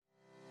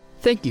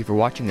Thank you for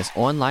watching this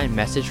online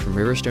message from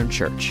Riverstone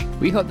Church.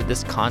 We hope that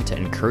this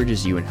content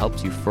encourages you and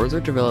helps you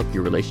further develop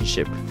your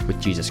relationship with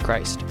Jesus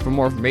Christ. For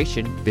more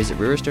information, visit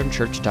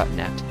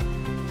riverstonechurch.net.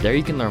 There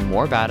you can learn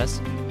more about us,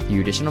 view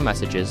additional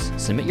messages,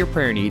 submit your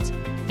prayer needs,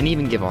 and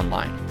even give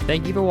online.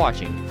 Thank you for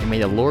watching, and may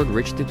the Lord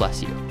richly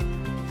bless you.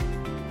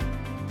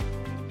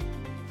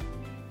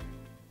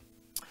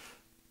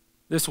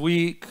 This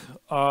week,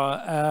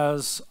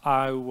 as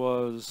I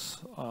was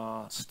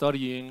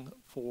studying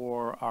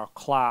for our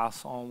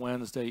class on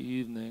Wednesday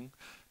evening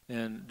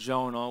in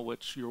Jonah,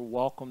 which you're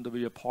welcome to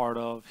be a part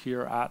of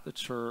here at the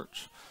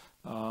church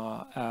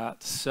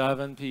at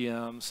 7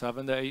 p.m.,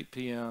 7 to 8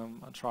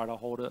 p.m. I try to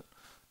hold it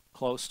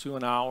close to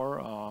an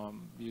hour.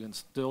 You can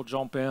still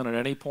jump in at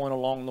any point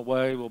along the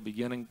way. We'll be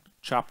beginning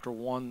chapter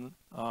 1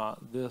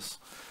 this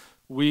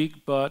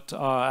week. But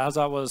as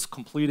I was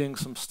completing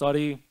some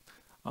study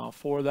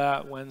for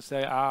that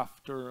Wednesday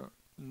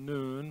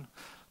afternoon,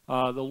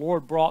 the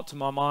Lord brought to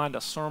my mind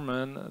a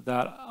sermon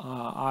that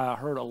I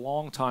heard a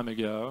long time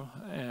ago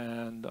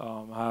and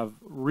have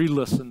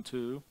re-listened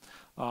to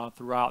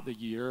throughout the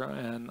year.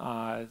 And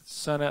I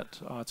sent it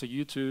to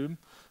YouTube,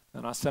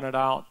 and I sent it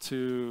out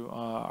to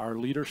our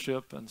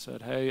leadership and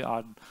said, hey,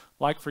 I'd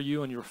like for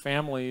you and your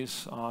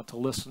families to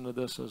listen to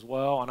this as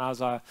well. And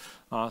as I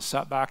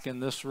sat back in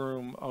this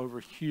room over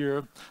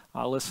here,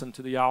 I listened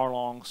to the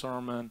hour-long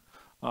sermon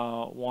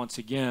once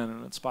again.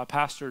 And it's by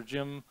Pastor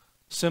Jim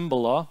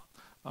Cymbala.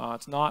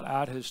 It's not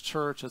at his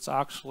church. It's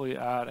actually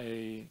at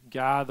a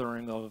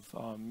gathering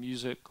of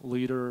music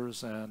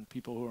leaders and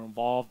people who are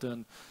involved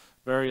in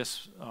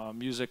various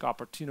music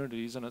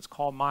opportunities, and it's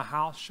called My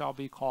House Shall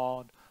Be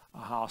Called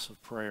a House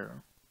of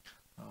Prayer.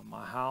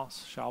 My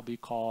House Shall Be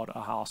Called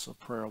a House of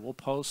Prayer. We'll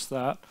post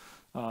that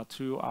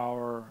to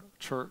our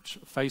church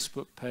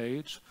Facebook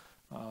page.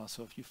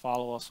 So if you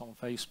follow us on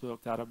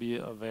Facebook, that'll be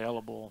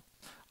available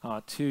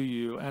to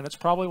you. And it's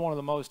probably one of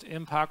the most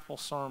impactful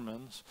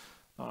sermons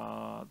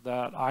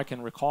that I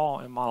can recall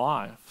in my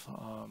life.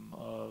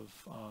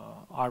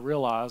 I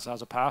realize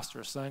as a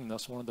pastor saying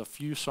this, one of the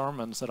few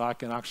sermons that I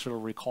can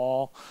actually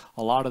recall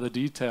a lot of the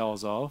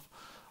details of.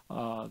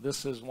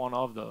 This is one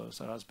of those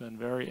that has been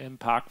very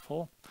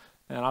impactful,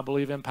 and I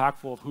believe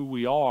impactful of who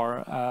we are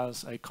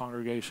as a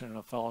congregation and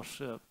a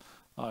fellowship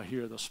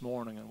here this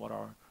morning and what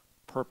our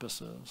purpose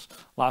is.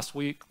 Last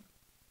week,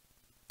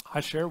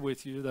 I shared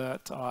with you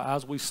that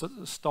as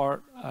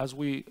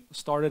we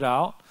started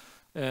out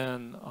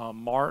in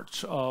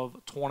March of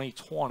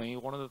 2020,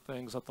 one of the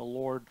things that the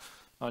Lord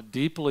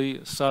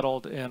deeply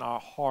settled in our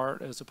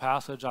heart is a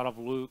passage out of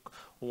Luke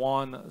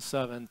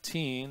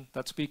 1:17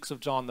 that speaks of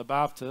John the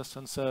Baptist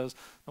and says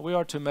that we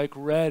are to make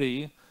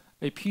ready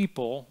a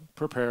people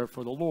prepared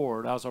for the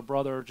Lord. As our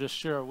brother just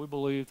shared, we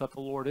believe that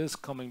the Lord is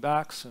coming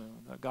back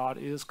soon, that God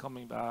is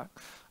coming back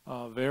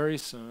very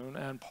soon,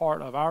 and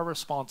part of our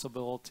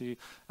responsibility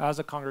as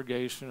a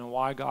congregation and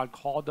why God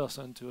called us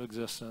into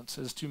existence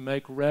is to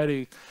make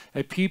ready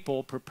a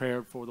people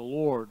prepared for the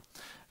Lord.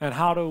 And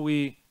how do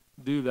we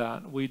do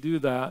that? We do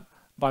that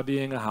by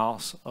being a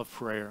house of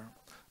prayer.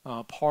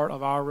 Part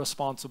of our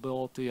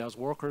responsibility as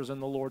workers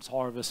in the Lord's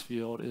harvest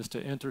field is to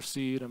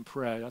intercede and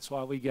pray. That's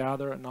why we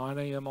gather at 9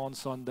 a.m. on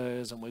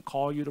Sundays and we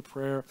call you to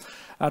prayer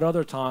at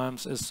other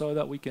times, is so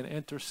that we can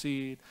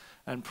intercede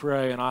and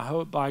pray. And I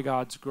hope by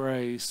God's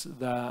grace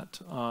that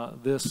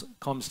this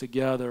comes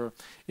together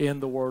in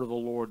the word of the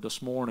Lord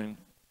this morning.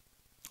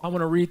 I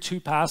want to read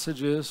two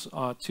passages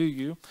to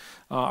you.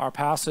 Our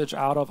passage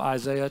out of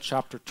Isaiah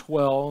chapter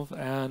 12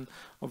 and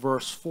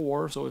verse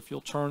 4. So if you'll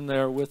turn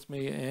there with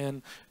me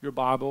in your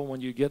Bible when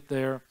you get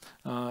there,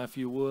 if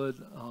you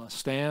would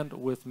stand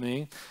with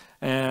me.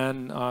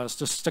 And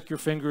just stick your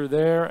finger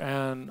there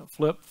and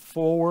flip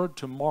forward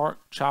to Mark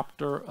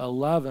chapter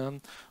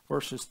 11,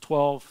 verses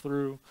 12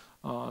 through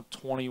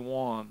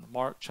 21.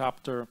 Mark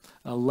chapter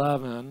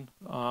 11,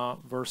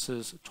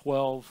 verses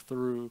 12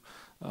 through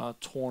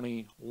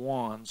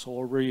 21. So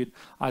we'll read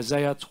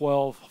Isaiah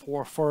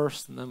 12:4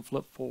 first and then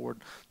flip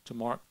forward to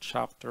Mark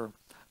chapter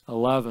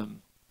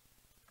 11.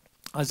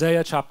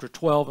 Isaiah chapter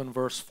 12 and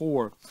verse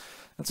 4.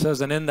 It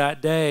says, "And in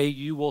that day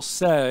you will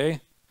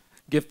say,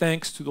 give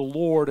thanks to the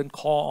Lord and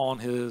call on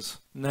his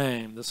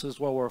name." This is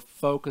where we're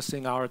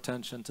focusing our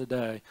attention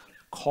today.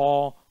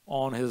 Call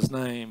on his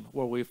name,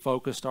 where we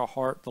focused our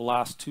heart the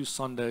last two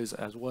Sundays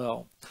as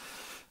well.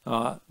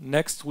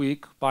 Next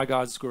week, by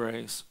God's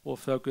grace, we'll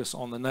focus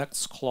on the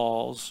next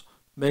clause,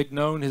 make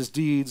known his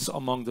deeds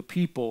among the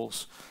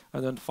peoples,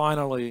 and then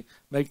finally,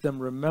 make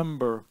them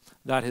remember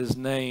that his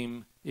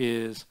name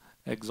is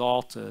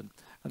exalted.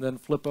 And then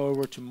flip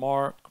over to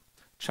Mark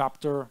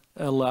chapter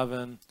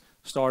 11,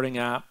 starting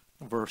at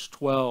verse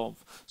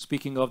 12.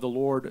 Speaking of the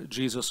Lord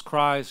Jesus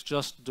Christ,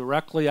 just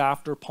directly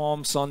after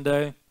Palm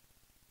Sunday,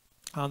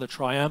 the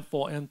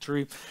triumphal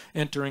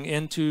entering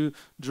into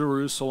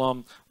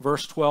Jerusalem.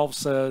 Verse 12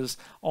 says,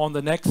 "On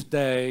the next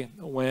day,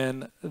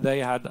 when they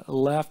had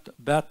left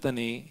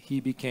Bethany,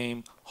 he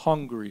became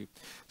hungry.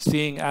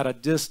 Seeing at a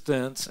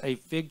distance a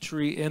fig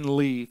tree in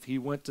leaf, he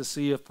went to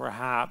see if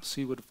perhaps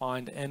he would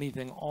find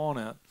anything on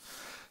it.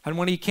 And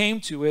when he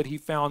came to it, he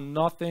found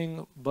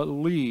nothing but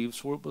leaves,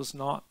 for it was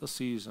not the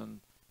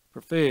season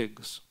for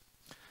figs.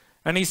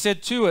 And he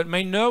said to it,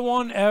 may no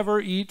one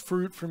ever eat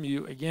fruit from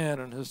you again.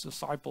 And his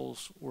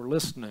disciples were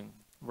listening.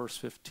 Verse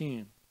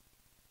 15.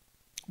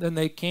 Then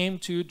they came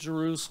to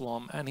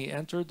Jerusalem, and he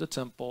entered the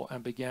temple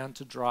and began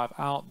to drive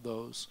out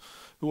those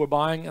who were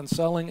buying and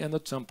selling in the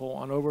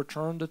temple, and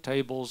overturned the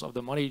tables of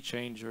the money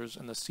changers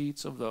and the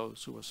seats of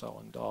those who were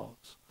selling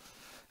doves.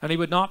 And he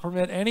would not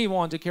permit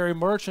anyone to carry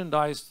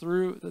merchandise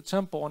through the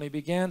temple. And he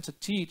began to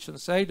teach and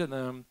say to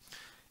them,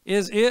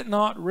 is it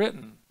not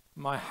written,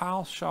 my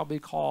house shall be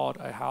called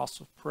a house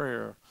of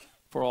prayer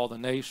for all the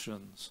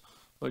nations,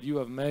 but you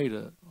have made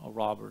it a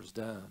robber's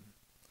den.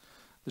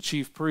 The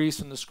chief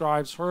priests and the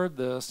scribes heard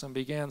this and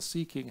began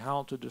seeking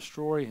how to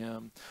destroy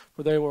him,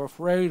 for they were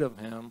afraid of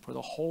him, for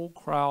the whole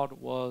crowd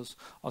was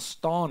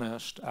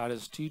astonished at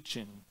his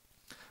teaching.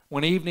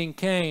 When evening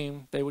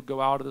came, they would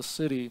go out of the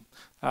city.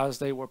 As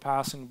they were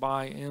passing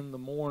by in the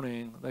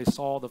morning, they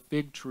saw the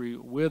fig tree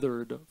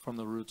withered from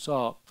the roots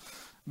up.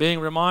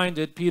 Being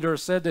reminded, Peter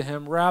said to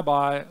him,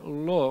 Rabbi,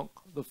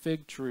 look, the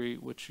fig tree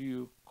which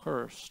you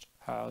cursed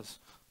has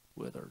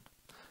withered.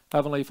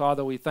 Heavenly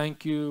Father, we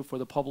thank you for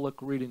the public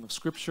reading of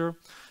Scripture.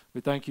 We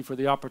thank you for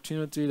the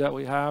opportunity that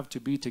we have to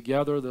be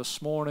together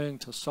this morning,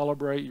 to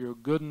celebrate your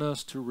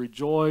goodness, to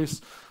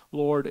rejoice,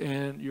 Lord,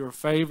 in your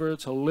favor,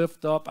 to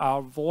lift up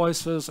our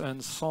voices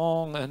and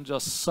song and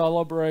just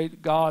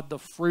celebrate, God, the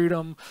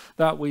freedom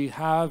that we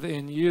have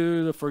in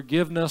you, the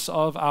forgiveness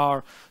of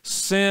our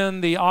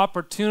sin, the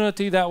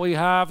opportunity that we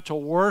have to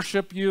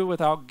worship you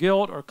without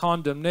guilt or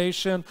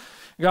condemnation.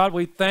 God,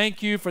 we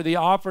thank you for the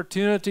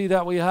opportunity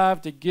that we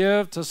have to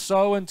give, to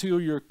sow into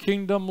your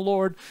kingdom,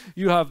 Lord.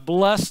 You have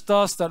blessed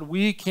us that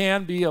we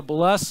can be a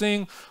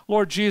blessing.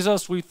 Lord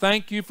Jesus, we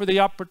thank you for the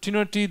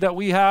opportunity that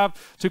we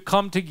have to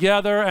come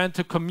together and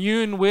to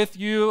commune with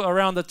you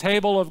around the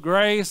table of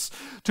grace,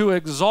 to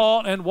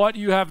exalt in what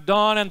you have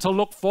done and to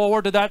look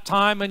forward to that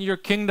time in your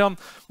kingdom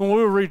when we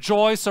will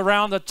rejoice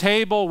around the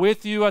table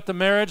with you at the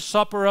marriage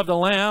supper of the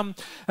Lamb.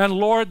 And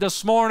Lord,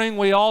 this morning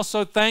we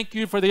also thank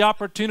you for the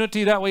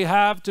opportunity that we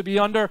have to be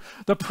under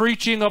the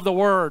preaching of the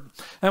word.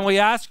 And we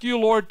ask you,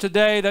 Lord,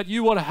 today that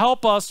you would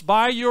help us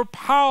by your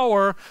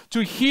power to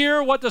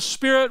hear what the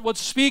Spirit would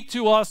speak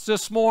to us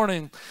this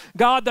morning.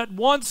 God, that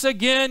once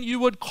again you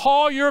would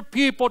call your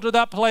people to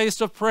that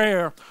place of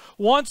prayer.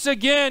 Once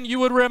again, you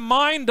would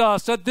remind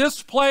us that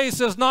this place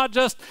is not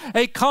just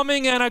a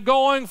coming and a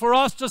going for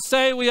us to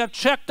say we have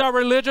checked our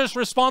religious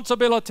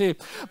responsibility.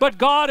 But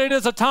God, it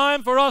is a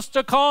time for us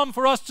to come,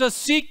 for us to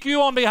seek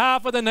you on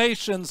behalf of the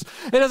nations.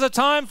 It is a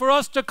time for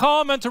us to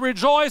come and to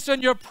rejoice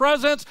in your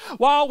presence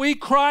while we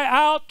cry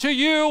out to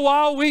you,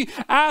 while we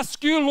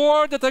ask you,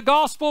 Lord, that the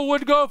gospel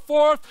would go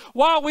forth,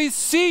 while we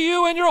see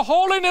you in your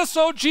holiness,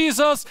 O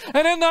Jesus.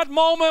 And in that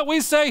moment we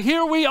say,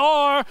 here we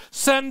are,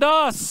 send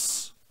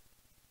us.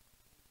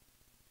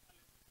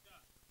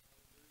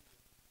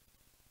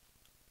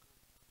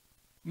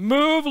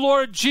 Move,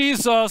 Lord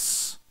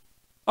Jesus,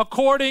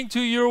 according to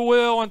your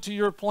will and to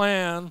your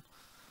plan.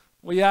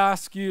 We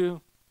ask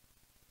you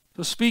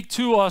to speak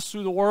to us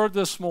through the word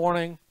this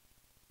morning.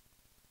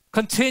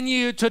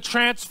 Continue to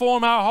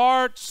transform our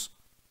hearts.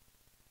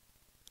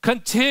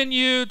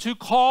 Continue to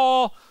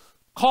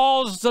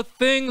cause the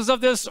things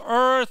of this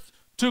earth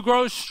to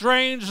grow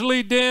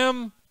strangely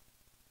dim.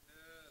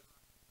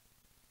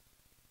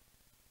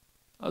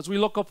 As we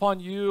look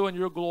upon you and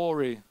your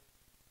glory,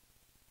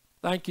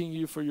 thanking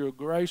you for your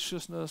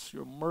graciousness,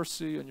 your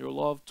mercy, and your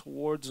love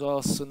towards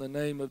us. In the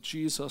name of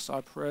Jesus,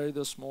 I pray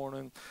this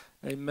morning.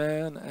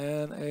 Amen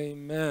and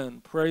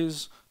amen.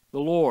 Praise the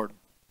Lord.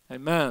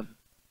 Amen.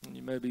 And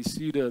you may be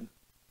seated.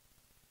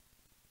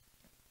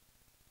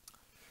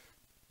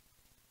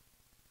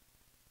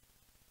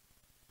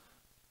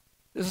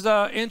 This is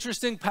an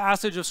interesting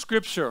passage of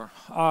Scripture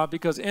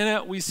because in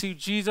it we see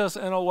Jesus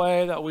in a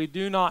way that we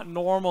do not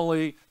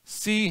normally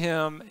see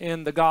him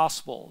in the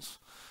Gospels.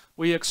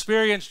 We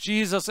experience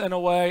Jesus in a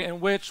way in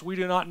which we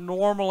do not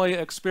normally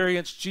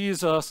experience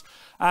Jesus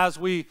as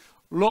we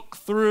look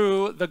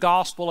through the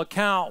gospel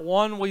account.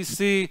 One, we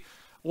see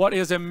what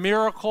is a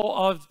miracle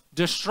of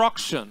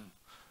destruction,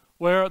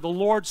 where the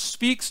Lord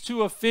speaks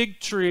to a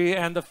fig tree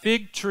and the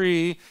fig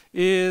tree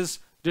is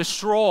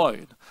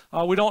destroyed.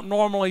 We don't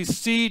normally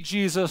see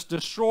Jesus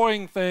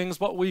destroying things,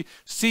 but we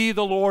see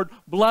the Lord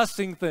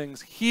blessing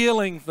things,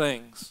 healing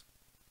things.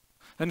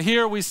 And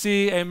here we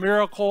see a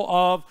miracle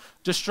of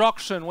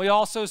destruction. We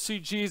also see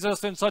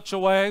Jesus in such a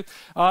way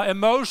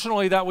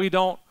emotionally that we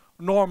don't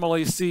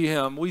normally see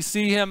him. We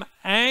see him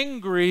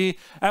angry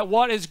at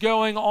what is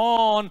going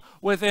on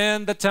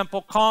within the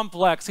temple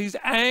complex. He's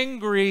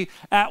angry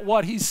at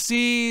what he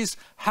sees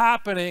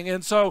happening.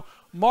 And so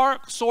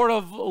Mark sort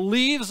of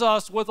leaves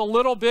us with a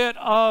little bit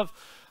of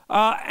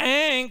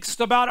angst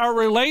about our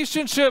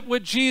relationship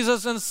with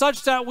Jesus, and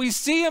such that we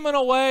see him in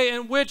a way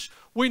in which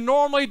we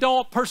normally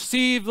don't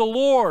perceive the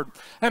Lord,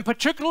 and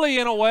particularly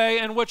in a way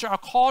in which our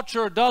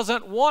culture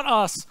doesn't want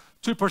us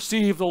to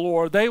perceive the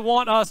Lord. They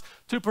want us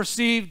to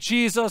perceive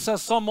Jesus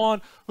as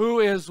someone who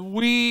is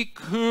weak,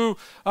 who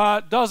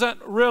doesn't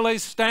really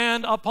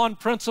stand upon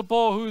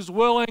principle, who's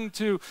willing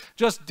to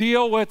just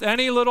deal with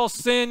any little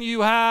sin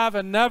you have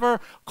and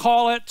never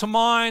call it to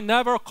mind,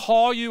 never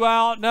call you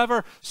out,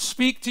 never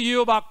speak to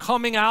you about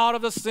coming out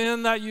of the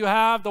sin that you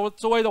have.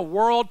 That's the way the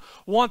world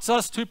wants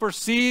us to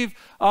perceive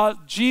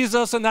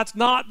Jesus, and that's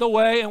not the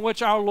way in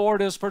which our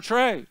Lord is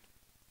portrayed.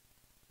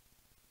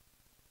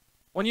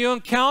 When you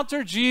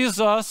encounter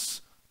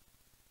Jesus,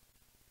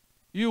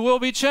 you will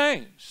be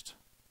changed.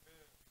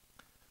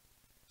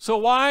 So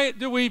why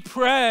do we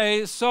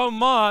pray so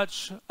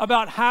much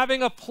about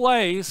having a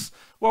place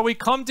where we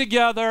come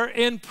together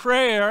in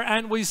prayer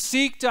and we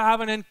seek to have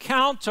an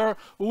encounter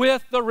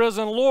with the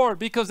risen Lord?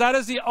 Because that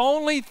is the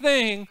only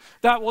thing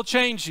that will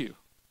change you.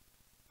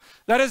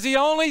 That is the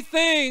only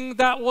thing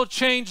that will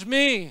change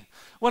me.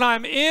 When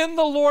I'm in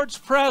the Lord's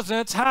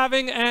presence,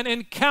 having an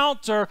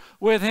encounter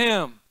with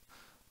Him.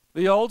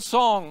 The old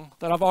song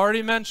that I've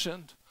already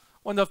mentioned,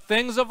 when the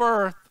things of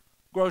earth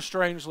grow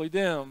strangely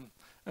dim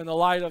in the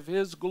light of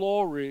His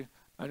glory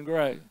and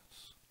grace.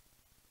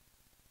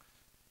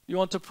 You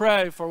want to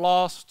pray for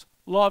lost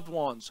loved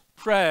ones.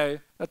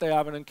 Pray that they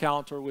have an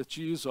encounter with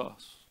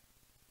Jesus.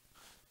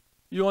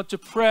 You want to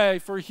pray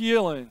for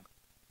healing.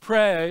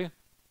 Pray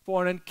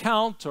for an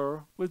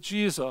encounter with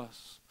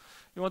Jesus.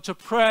 You want to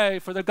pray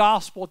for the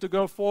gospel to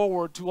go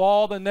forward to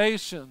all the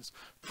nations.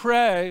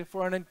 Pray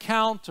for an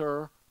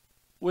encounter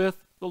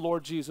with the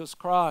Lord Jesus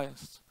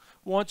Christ.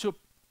 We want to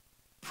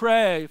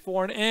pray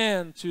for an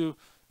end to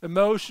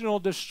emotional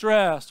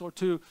distress or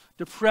to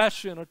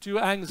depression or to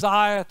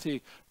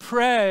anxiety.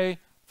 Pray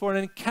for an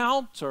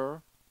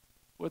encounter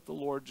with the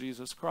Lord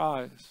Jesus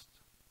Christ.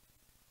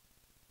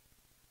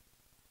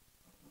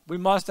 We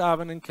must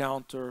have an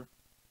encounter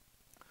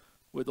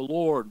with the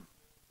Lord.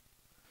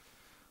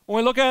 When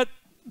we look at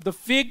the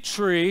fig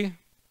tree,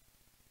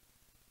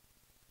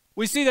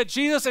 we see that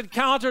Jesus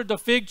encountered the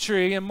fig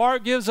tree, and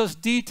Mark gives us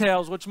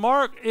details, which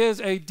Mark is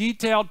a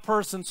detailed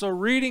person. So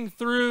reading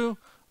through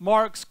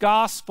Mark's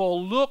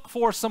gospel, look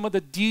for some of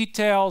the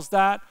details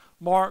that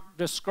Mark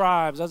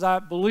describes. As I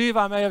believe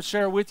I may have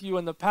shared with you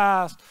in the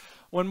past,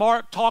 when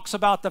Mark talks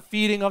about the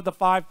feeding of the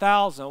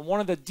 5,000, one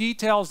of the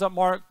details that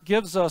Mark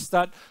gives us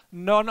that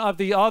none of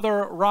the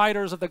other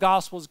writers of the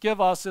Gospels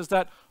give us is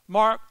that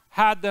Mark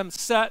had them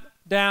set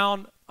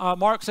down.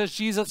 Mark says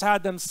Jesus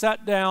had them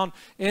set down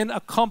in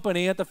a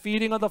company at the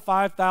feeding of the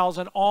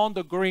 5,000 on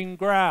the green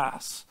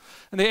grass.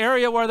 And the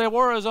area where they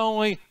were is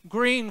only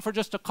green for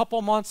just a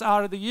couple months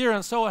out of the year,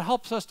 and so it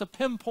helps us to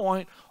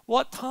pinpoint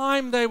what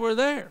time they were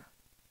there.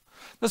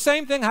 The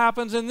same thing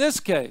happens in this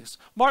case.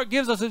 Mark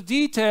gives us a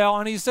detail,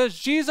 and he says,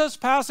 Jesus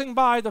passing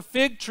by the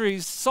fig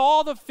tree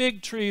saw the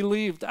fig tree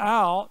leaved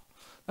out,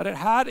 that it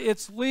had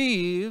its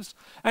leaves,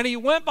 and he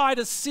went by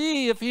to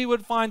see if he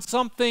would find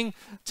something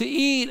to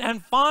eat,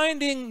 and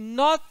finding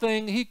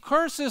nothing, he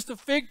curses the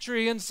fig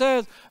tree and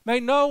says, may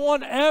no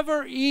one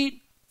ever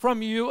eat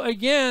from you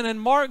again.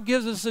 And Mark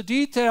gives us a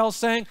detail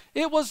saying,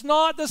 it was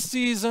not the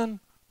season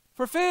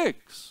for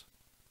figs.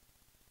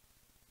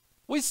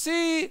 We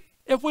see,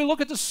 if we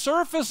look at the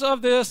surface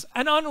of this,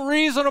 an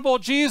unreasonable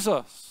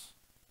Jesus.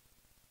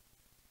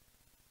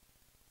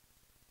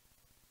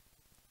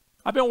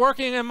 I've been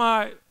working in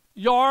my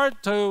yard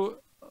to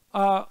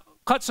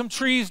cut some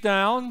trees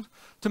down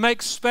to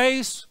make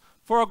space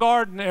for a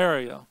garden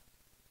area.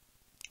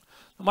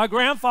 My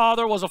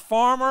grandfather was a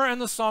farmer in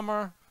the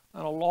summer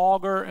and a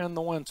logger in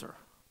the winter.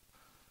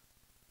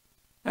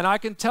 And I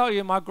can tell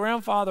you, my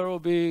grandfather will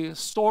be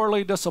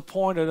sorely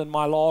disappointed in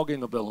my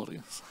logging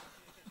abilities.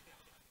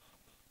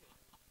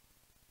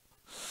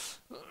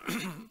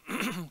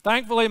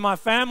 Thankfully, my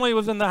family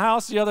was in the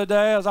house the other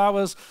day as I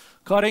was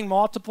cutting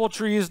multiple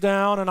trees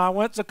down, and I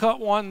went to cut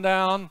one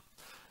down,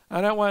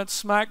 and it went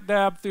smack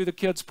dab through the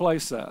kids' play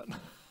set.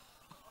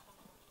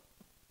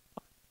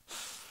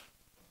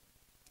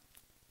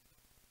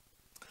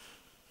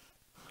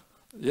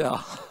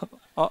 Yeah.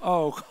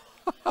 Uh-oh.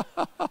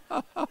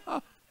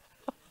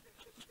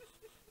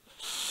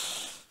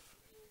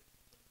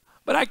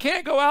 But I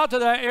can't go out to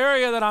that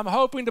area that I'm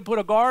hoping to put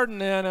a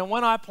garden in, and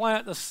when I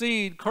plant the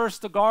seed, curse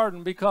the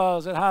garden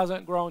because it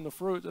hasn't grown the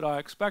fruit that I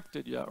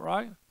expected yet,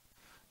 right?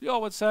 You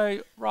all would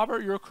say,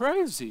 Robert, you're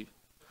crazy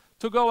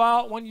to go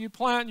out when you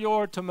plant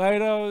your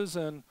tomatoes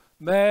in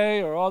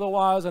May or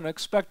otherwise and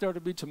expect there to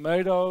be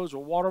tomatoes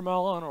or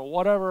watermelon or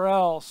whatever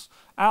else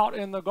out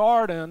in the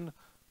garden.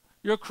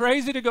 You're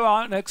crazy to go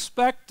out and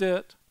expect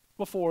it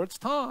before it's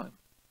time.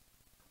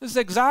 This is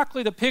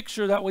exactly the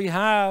picture that we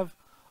have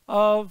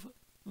of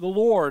the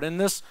Lord in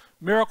this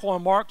miracle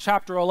in Mark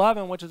chapter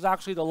 11, which is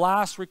actually the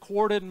last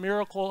recorded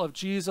miracle of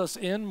Jesus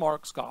in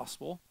Mark's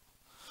gospel.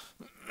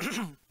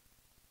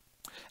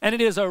 And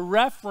it is a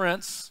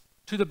reference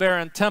to the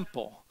barren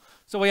temple.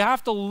 So we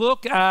have to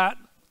look at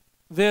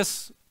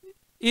this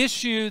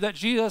issue that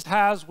Jesus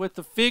has with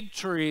the fig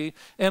tree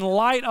in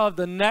light of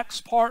the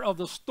next part of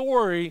the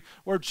story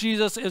where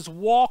Jesus is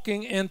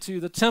walking into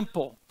the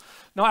temple.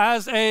 Now,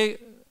 as a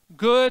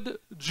good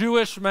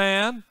Jewish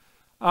man,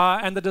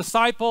 and the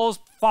disciples,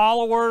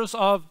 followers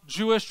of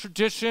Jewish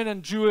tradition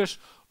and Jewish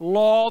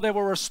law, they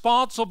were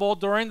responsible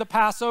during the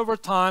Passover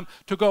time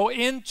to go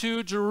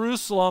into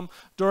Jerusalem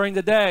during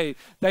the day.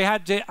 They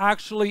had to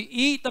actually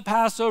eat the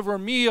Passover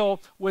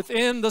meal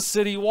within the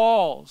city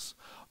walls.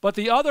 But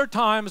the other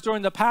times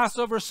during the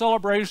Passover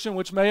celebration,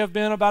 which may have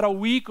been about a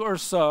week or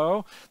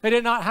so, they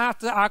did not have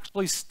to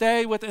actually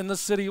stay within the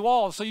city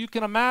walls. So you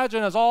can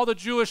imagine, as all the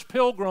Jewish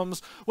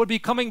pilgrims would be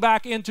coming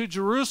back into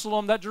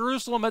Jerusalem, that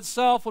Jerusalem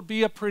itself would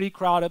be a pretty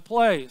crowded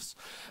place.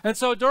 And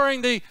so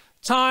during the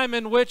time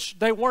in which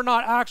they were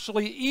not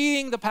actually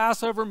eating the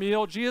Passover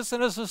meal, Jesus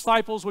and his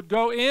disciples would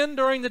go in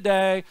during the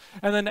day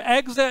and then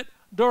exit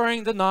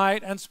during the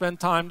night and spend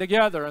time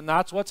together. And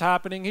that's what's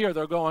happening here.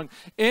 They're going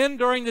in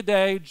during the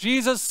day.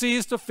 Jesus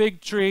sees the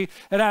fig tree.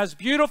 It has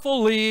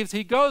beautiful leaves.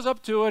 He goes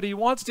up to it. He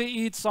wants to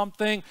eat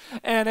something,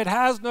 and it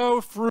has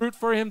no fruit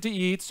for him to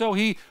eat. So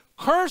he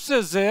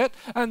curses it,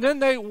 and then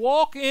they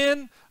walk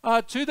in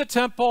to the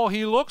temple.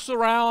 He looks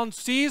around,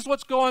 sees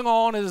what's going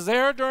on, is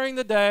there during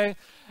the day,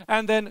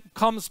 and then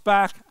comes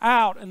back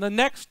out. And the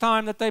next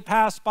time that they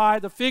pass by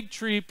the fig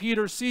tree,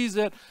 Peter sees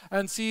it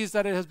and sees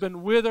that it has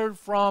been withered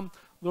from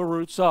the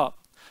roots up.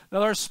 Now,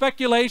 there's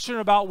speculation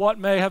about what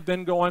may have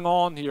been going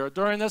on here.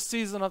 During this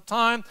season of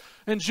time,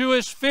 in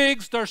Jewish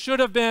figs, there should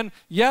have been,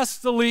 yes,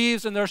 the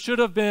leaves, and there should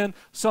have been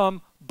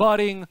some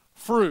budding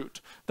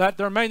fruit. That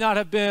there may not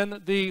have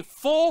been the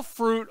full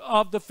fruit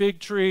of the fig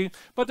tree,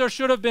 but there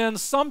should have been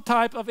some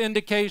type of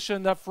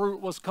indication that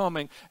fruit was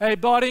coming. A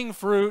budding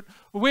fruit,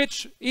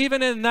 which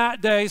even in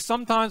that day,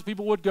 sometimes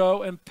people would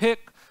go and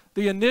pick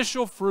the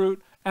initial fruit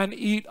and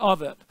eat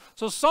of it.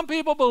 So some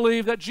people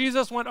believe that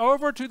Jesus went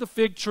over to the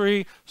fig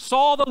tree,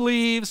 saw the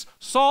leaves,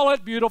 saw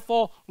it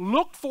beautiful,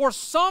 looked for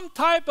some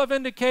type of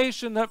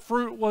indication that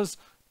fruit was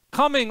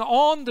coming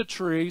on the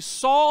tree,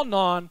 saw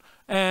none,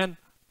 and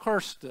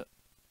cursed it.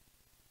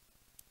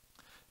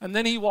 And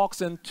then he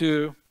walks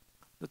into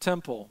the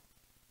temple.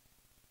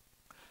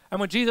 And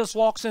when Jesus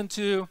walks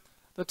into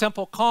the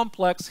temple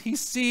complex, he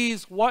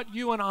sees what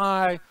you and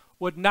I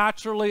would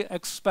naturally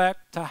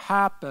expect to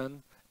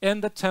happen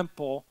in the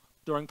temple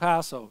during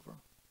Passover.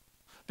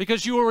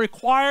 Because you were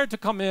required to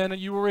come in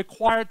and you were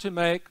required to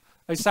make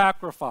a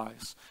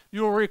sacrifice.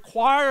 You were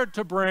required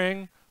to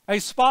bring a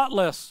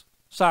spotless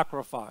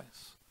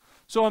sacrifice.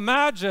 So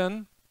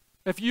imagine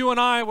if you and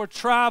I were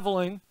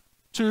traveling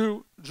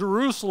to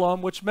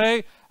Jerusalem, which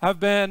may have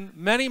been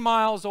many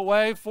miles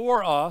away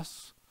for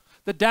us,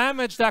 the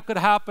damage that could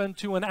happen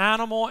to an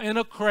animal in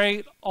a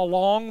crate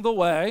along the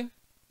way,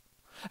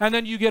 and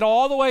then you get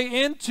all the way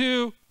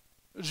into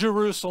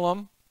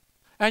Jerusalem,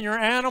 and your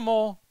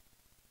animal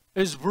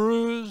is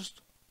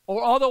bruised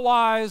or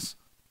otherwise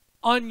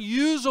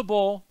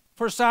unusable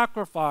for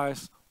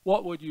sacrifice,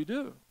 what would you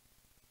do?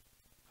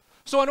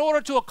 So in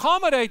order to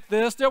accommodate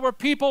this, there were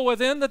people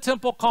within the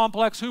temple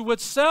complex who would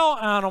sell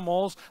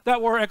animals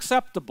that were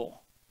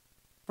acceptable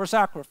for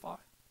sacrifice.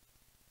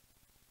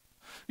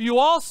 You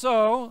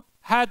also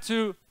had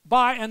to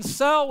buy and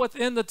sell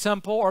within the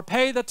temple or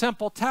pay the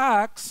temple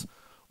tax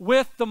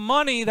with the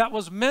money that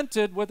was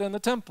minted within the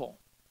temple.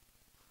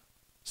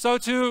 So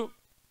to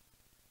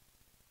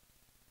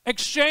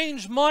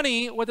exchange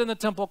money within the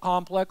temple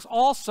complex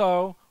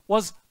also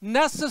was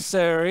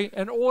necessary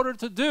in order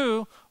to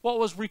do what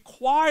was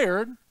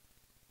required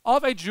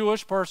of a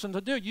Jewish person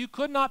to do. You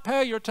could not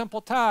pay your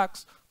temple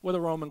tax with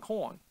a Roman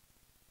coin.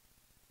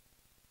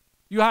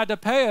 You had to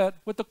pay it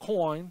with the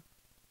coin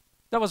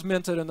that was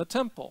minted in the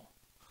temple.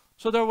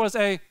 So there was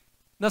a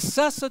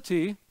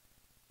necessity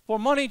for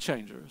money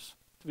changers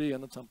to be in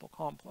the temple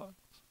complex.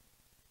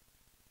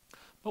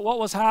 But what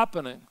was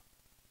happening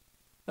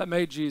that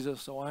made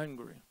Jesus so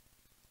angry?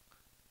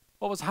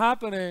 What was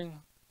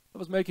happening that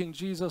was making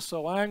Jesus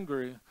so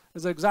angry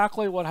is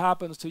exactly what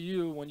happens to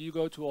you when you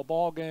go to a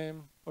ball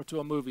game or to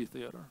a movie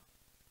theater.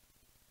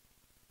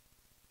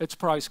 It's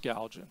price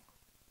gouging.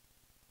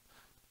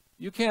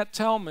 You can't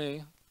tell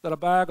me that a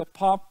bag of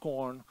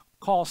popcorn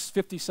costs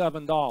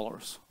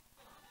 $57.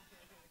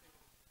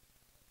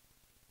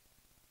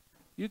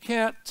 You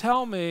can't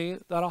tell me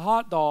that a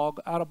hot dog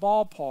at a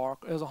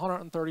ballpark is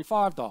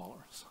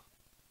 $135.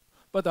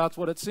 But that's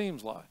what it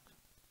seems like.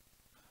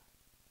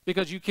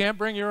 Because you can't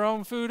bring your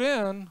own food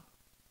in.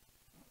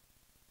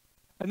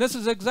 And this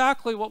is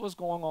exactly what was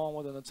going on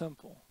within the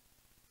temple.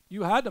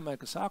 You had to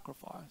make a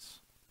sacrifice.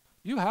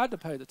 You had to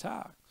pay the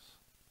tax.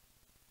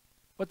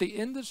 But the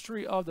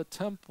industry of the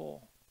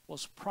temple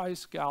was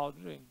price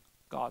gouging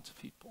God's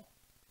people.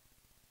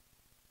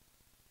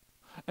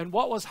 And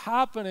what was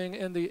happening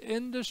in the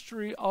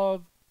industry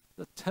of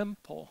the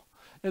temple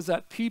is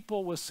that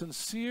people with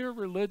sincere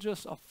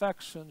religious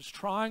affections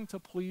trying to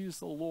please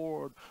the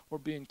Lord were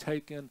being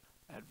taken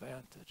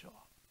advantage of.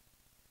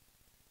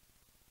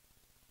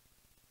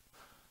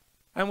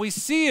 And we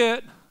see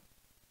it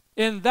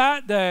in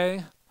that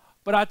day,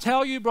 but I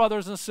tell you,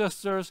 brothers and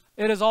sisters,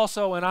 it is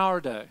also in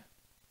our day.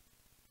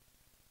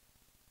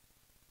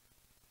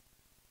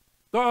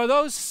 There are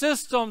those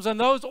systems and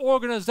those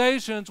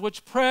organizations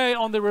which prey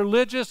on the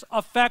religious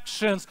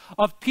affections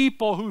of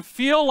people who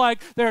feel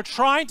like they're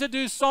trying to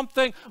do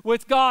something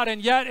with God,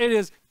 and yet it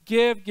is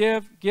give,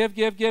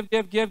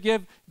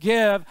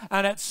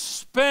 and it's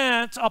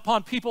spent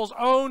upon people's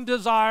own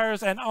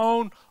desires and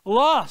own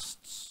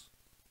lusts.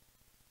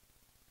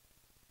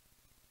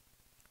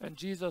 And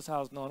Jesus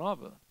has none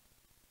of it.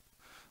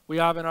 We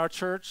have in our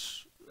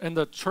church, in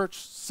the church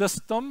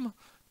system,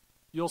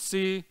 you'll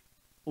see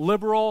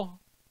liberal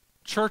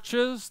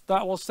churches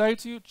that will say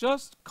to you,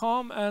 just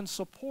come and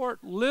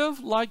support, live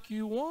like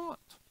you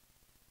want.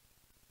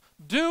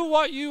 Do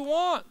what you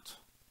want.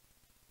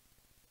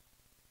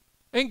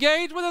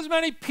 Engage with as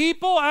many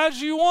people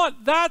as you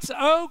want. That's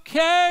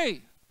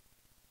okay.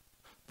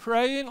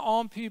 Preying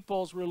on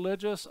people's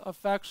religious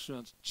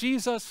affections.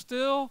 Jesus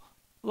still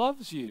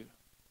loves you.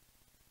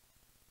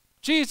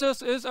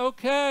 Jesus is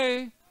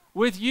okay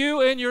with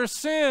you in your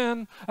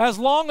sin as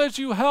long as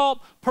you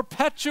help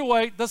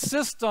perpetuate the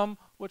system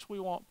which we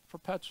want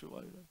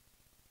perpetuated.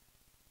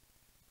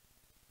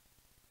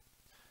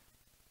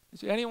 You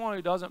see, anyone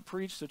who doesn't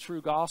preach the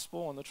true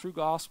gospel, and the true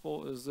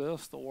gospel is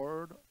this, the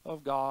Word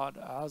of God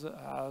as it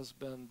has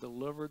been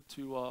delivered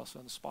to us,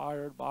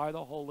 inspired by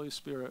the Holy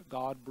Spirit,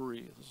 God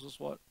breathed. This is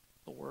what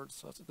the Word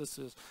says. This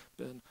has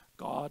been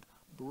God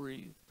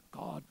breathed.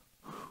 God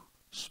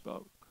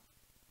spoke.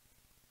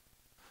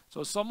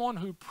 So someone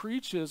who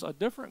preaches a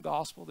different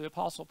gospel, the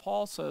Apostle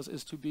Paul says,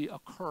 is to be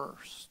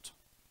accursed.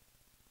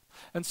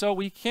 And so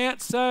we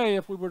can't say,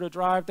 if we were to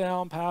drive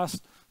down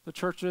past the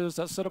churches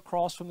that sit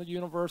across from the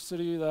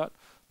university that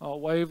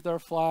wave their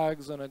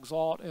flags and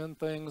exalt in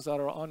things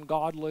that are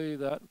ungodly,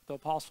 that the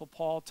Apostle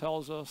Paul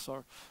tells us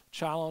are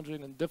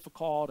challenging and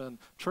difficult, and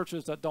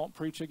churches that don't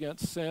preach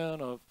against sin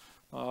of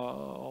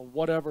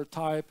whatever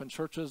type, and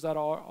churches that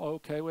are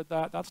okay with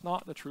that, that's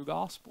not the true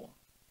gospel.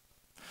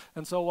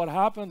 And so what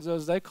happens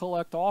is they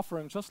collect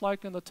offerings, just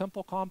like in the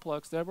temple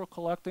complex. They were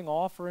collecting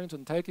offerings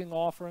and taking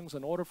offerings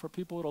in order for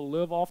people to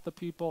live off the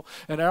people.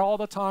 And all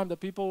the time, the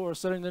people who are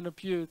sitting in the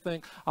pew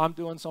think, I'm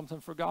doing something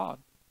for God.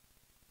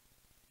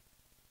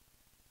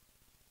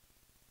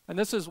 And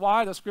this is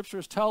why the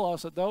scriptures tell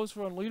us that those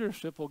who are in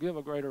leadership will give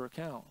a greater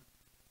account.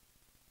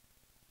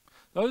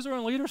 Those who are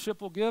in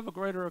leadership will give a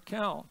greater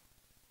account.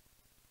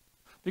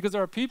 Because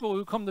there are people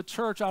who come to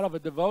church out of a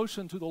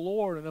devotion to the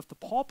Lord, and if the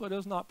pulpit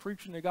is not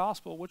preaching the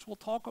gospel, which we'll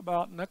talk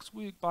about next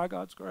week by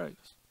God's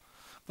grace,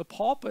 the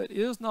pulpit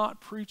is not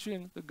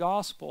preaching the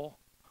gospel,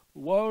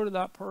 woe to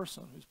that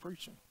person who's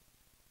preaching.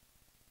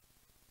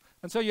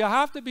 And so you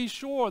have to be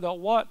sure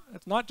that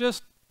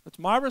it's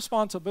my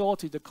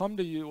responsibility to come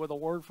to you with a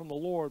word from the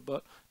Lord,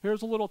 but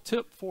here's a little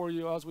tip for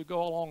you as we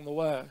go along the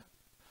way.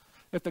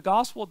 If the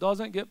gospel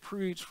doesn't get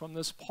preached from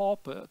this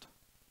pulpit,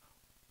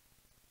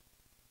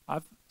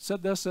 I've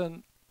said this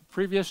in the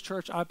previous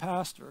church I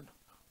pastored,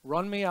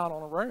 run me out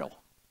on a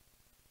rail.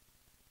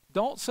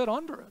 Don't sit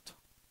under it.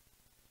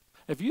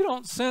 If you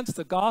don't sense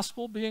the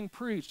gospel being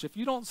preached, if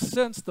you don't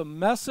sense the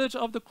message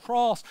of the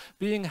cross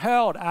being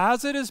held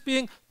as it is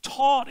being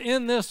taught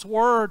in this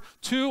word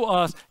to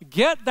us,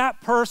 get that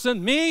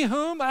person, me,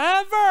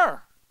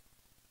 whomever.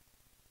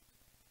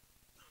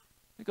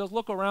 Because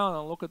look around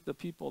and look at the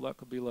people that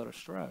could be led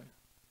astray.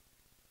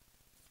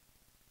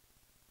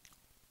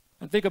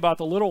 And think about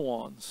the little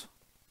ones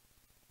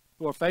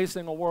who are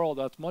facing a world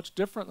that's much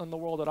different than the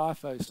world that I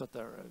faced at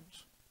their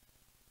age.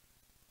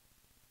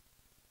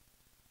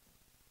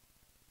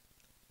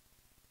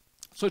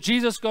 So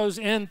Jesus goes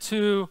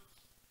into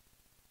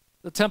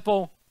the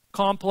temple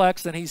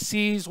complex and he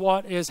sees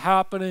what is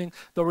happening,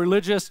 the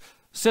religious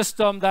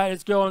system that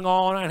is going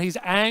on, and he's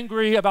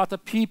angry about the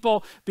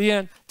people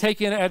being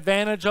taken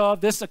advantage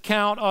of. This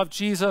account of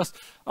Jesus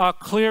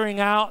clearing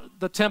out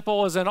the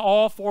temple is in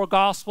all four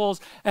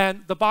Gospels,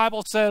 and the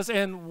Bible says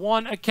in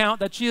one account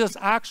that Jesus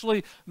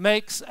actually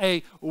makes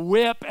a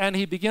whip, and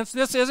he begins,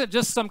 this isn't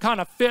just some kind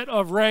of fit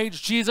of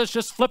rage, Jesus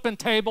just flipping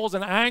tables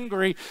and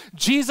angry.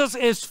 Jesus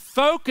is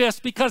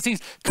focused because he's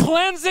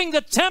cleansing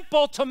the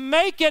temple to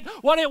make it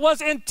what it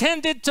was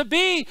intended to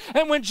be.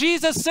 And when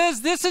Jesus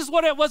says this is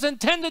what it was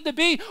intended to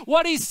be,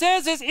 what he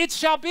says is it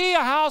shall be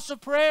a house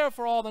of prayer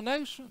for all the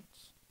nations.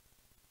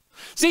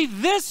 See,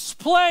 this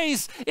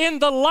place in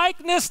the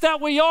likeness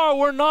that we are,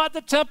 we're not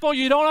the temple.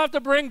 You don't have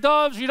to bring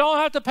doves. You don't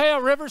have to pay a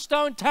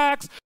Riverstone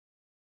tax.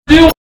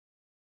 This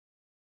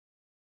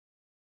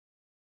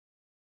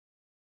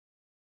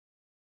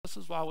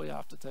is why we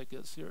have to take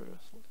it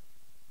seriously.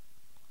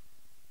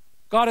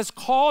 God has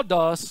called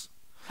us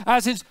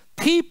as his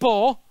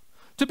people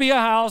to be a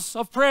house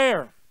of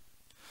prayer.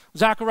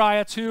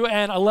 Zechariah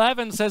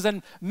 2:11 says,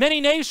 and many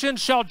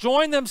nations shall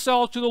join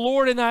themselves to the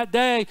Lord in that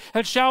day,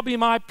 and shall be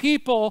my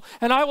people,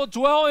 and I will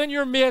dwell in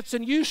your midst,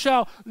 and you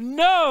shall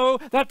know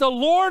that the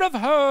Lord of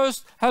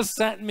hosts has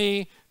sent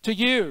me to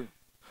you.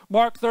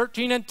 Mark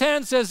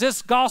 13:10 says,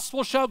 this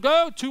gospel shall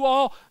go to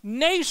all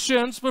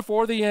nations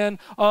before the end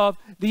of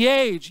the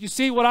age. You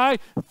see, what I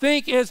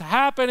think is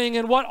happening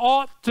and what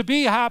ought to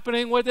be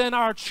happening within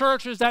our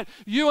church is that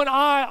you and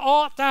I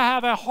ought to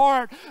have a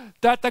heart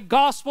that the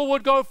gospel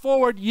would go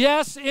forward,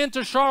 yes,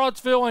 into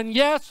Charlottesville and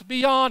yes,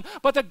 beyond,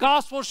 but the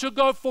gospel should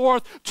go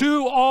forth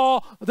to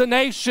all the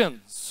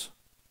nations.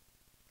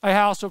 A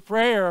house of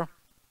prayer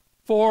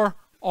for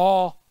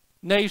all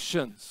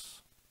nations.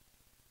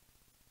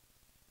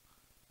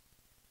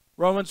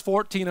 Romans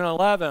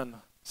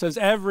 14:11 says,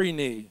 every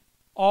knee,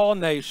 all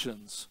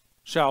nations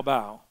shall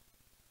bow.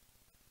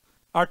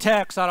 Our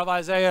text out of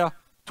Isaiah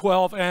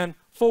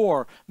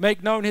 12:4,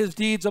 make known his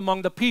deeds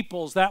among the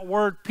peoples. That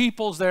word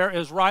peoples there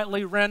is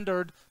rightly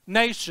rendered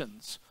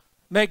nations.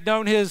 Make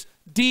known his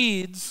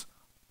deeds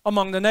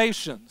among the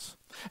nations.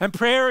 And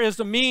prayer is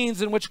the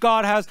means in which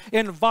God has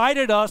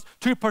invited us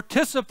to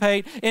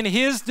participate in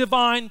his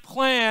divine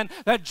plan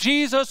that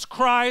Jesus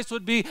Christ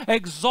would be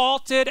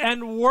exalted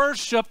and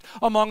worshiped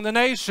among the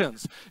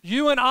nations.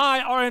 You and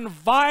I are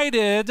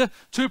invited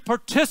to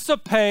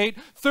participate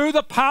through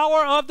the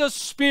power of the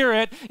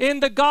Spirit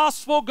in the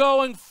gospel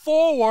going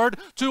forward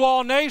to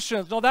all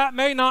nations. Now, that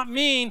may not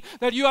mean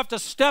that you have to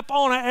step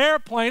on an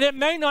airplane. It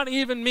may not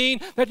even mean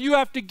that you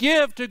have to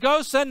give to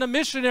go send a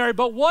missionary.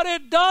 But what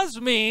it does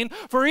mean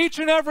for each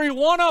and every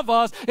one of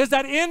us is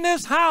that in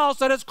this house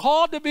that is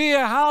called to be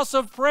a house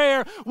of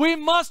prayer, we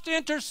must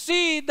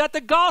intercede that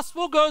the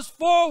gospel goes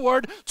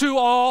forward to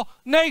all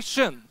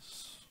nations.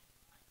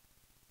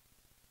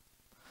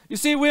 You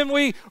see, when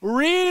we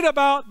read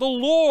about the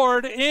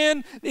Lord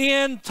in the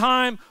end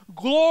time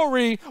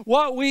glory,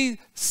 what we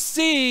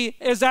see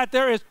is that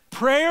there is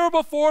prayer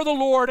before the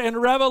Lord in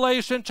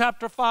Revelation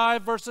chapter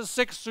 5, verses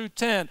 6 through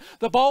 10.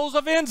 The bowls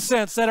of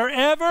incense that are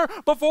ever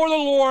before the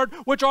Lord,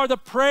 which are the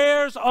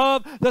prayers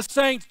of the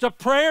saints. The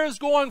prayers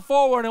going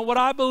forward, and what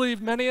I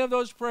believe many of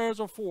those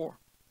prayers are for.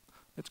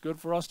 It's good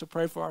for us to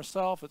pray for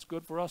ourselves. It's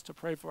good for us to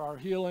pray for our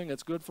healing.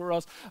 It's good for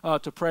us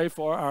to pray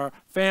for our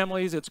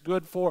families. It's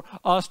good for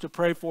us to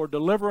pray for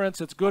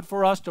deliverance. It's good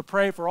for us to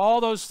pray for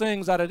all those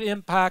things that it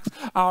impacts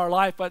our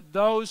life. But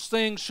those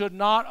things should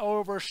not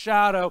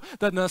overshadow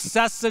the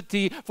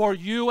necessity for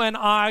you and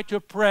I to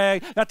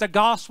pray that the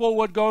gospel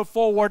would go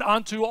forward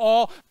unto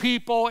all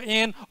people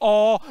in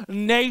all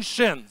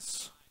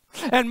nations.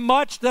 And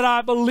much that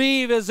I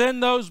believe is in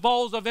those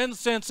bowls of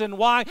incense, and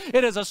why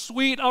it is a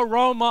sweet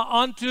aroma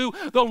unto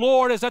the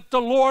Lord is that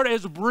the Lord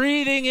is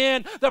breathing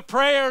in the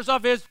prayers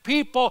of his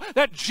people,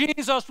 that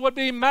Jesus would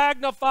be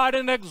magnified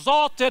and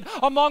exalted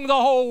among the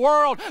whole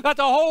world, that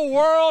the whole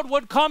world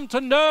would come to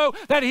know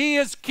that he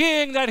is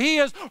king, that he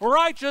is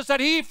righteous, that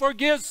he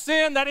forgives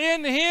sin, that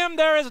in him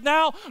there is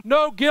now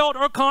no guilt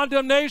or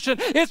condemnation.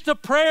 It's the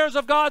prayers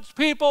of God's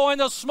people in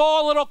the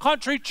small little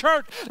country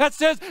church that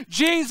says,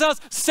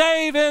 Jesus,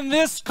 save in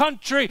this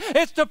country.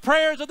 It's the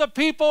prayers of the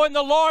people in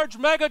the large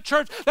mega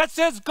church that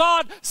says,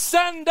 God,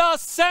 send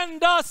us,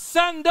 send us,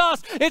 send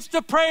us. It's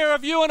the prayer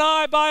of you and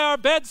I by our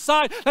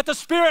bedside that the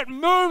Spirit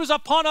moves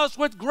upon us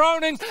with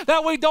groanings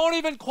that we don't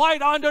even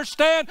quite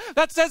understand,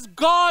 that says,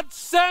 God,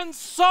 send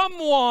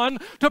someone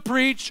to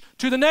preach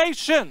to the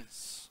nations.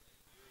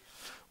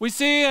 We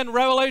see in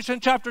Revelation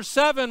chapter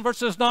 7,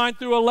 verses 9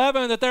 through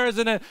 11, that there is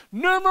an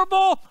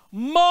innumerable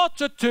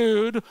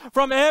multitude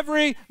from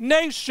every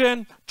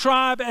nation,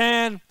 tribe,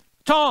 and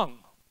tongue.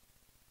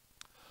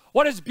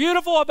 What is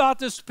beautiful about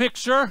this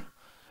picture,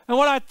 and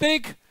what I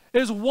think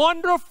is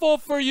wonderful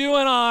for you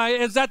and I,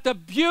 is that the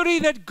beauty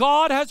that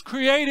God has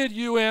created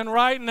you in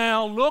right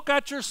now, look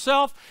at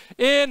yourself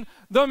in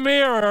the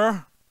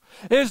mirror,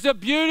 is the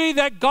beauty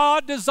that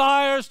God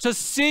desires to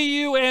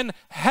see you in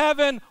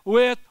heaven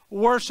with,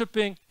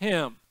 worshiping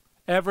him.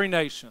 Every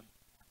nation,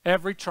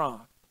 every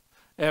tribe,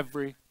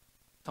 every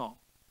tongue.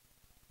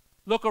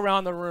 Look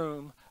around the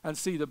room and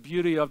see the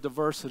beauty of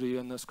diversity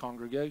in this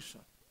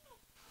congregation.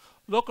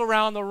 Look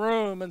around the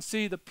room and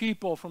see the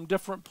people from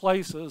different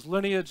places,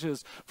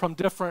 lineages from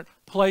different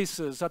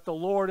places that the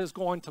Lord is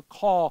going to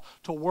call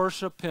to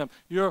worship him.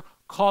 Your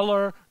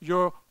color,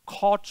 your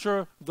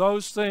culture,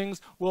 those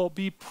things will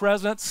be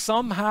present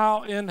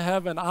somehow in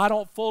heaven. I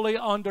don't fully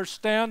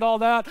understand all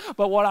that,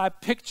 but what I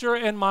picture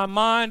in my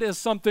mind is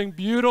something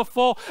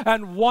beautiful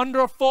and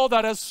wonderful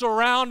that is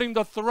surrounding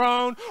the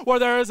throne, where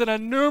there is an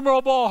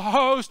innumerable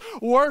host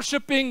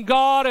worshiping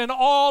God in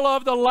all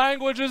of the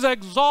languages,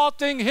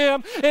 exalting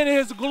him in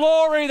his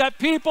glory, that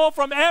people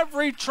from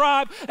every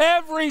tribe,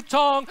 every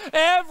tongue,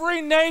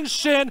 every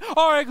nation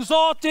are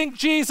exalting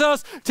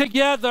Jesus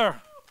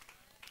together.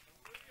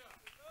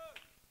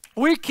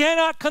 We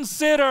cannot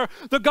consider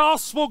the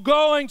gospel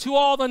going to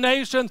all the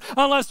nations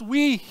unless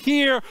we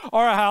here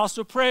are a house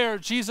of prayer.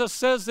 Jesus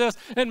says this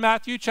in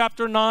Matthew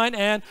chapter 9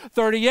 and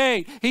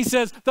 38. He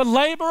says, the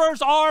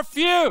laborers are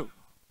few.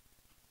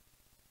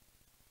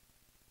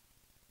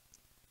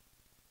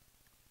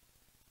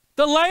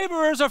 The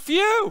laborers are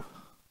few.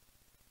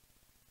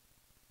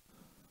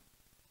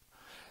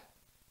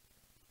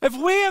 If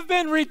we have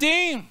been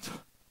redeemed,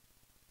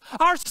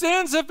 our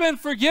sins have been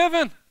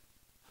forgiven,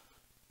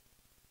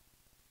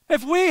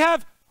 if we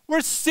have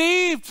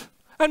received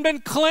and been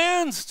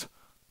cleansed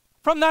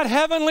from that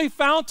heavenly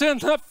fountain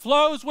that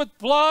flows with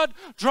blood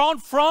drawn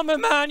from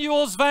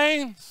Emmanuel's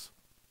veins,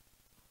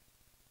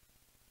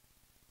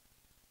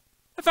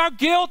 if our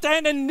guilt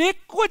and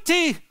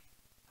iniquity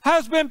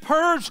has been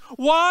purged,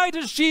 why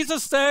does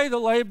Jesus say the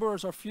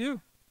laborers are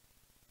few?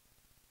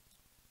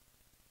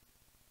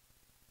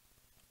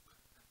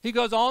 He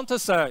goes on to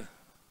say,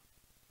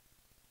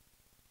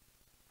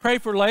 pray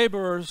for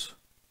laborers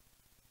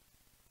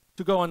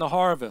to go in the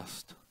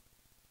harvest.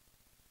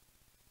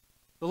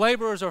 The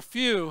laborers are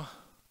few.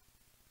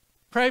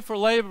 Pray for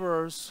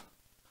laborers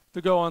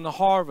to go in the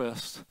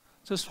harvest.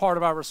 It's just part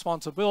of our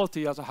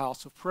responsibility as a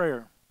house of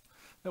prayer,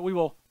 that we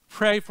will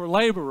pray for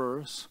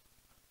laborers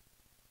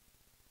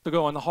to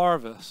go in the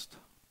harvest.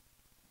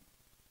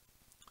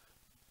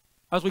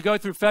 As we go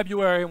through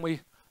February and we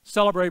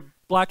celebrate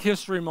Black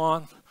History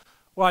Month,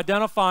 we're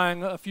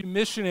identifying a few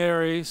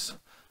missionaries,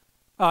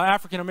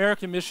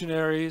 African-American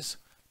missionaries,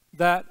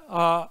 that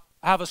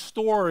have a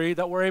story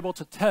that we're able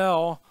to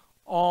tell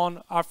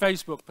on our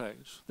Facebook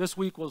page. This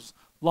week was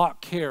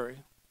Locke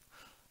Carey.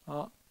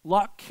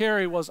 Locke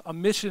Carey was a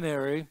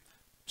missionary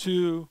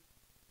to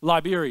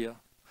Liberia.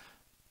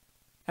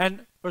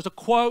 And there's a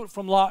quote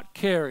from Locke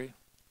Carey.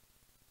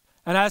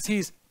 And as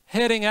he's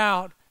heading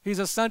out, he's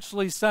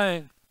essentially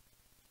saying,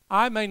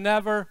 I may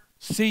never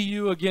see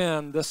you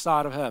again this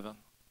side of heaven,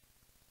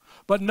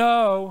 but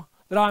know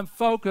that I'm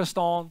focused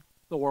on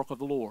the work of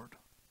the Lord.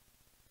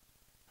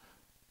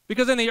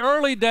 Because in the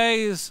early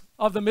days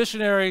of the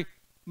missionary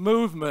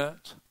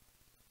movement,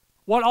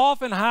 what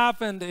often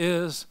happened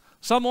is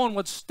someone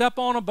would step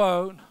on a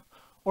boat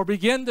or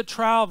begin to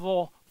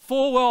travel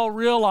full well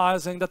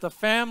realizing that the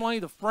family,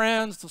 the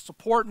friends, the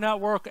support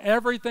network,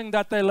 everything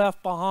that they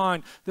left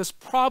behind, this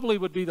probably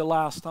would be the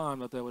last time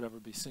that they would ever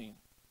be seen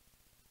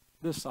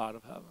this side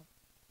of heaven.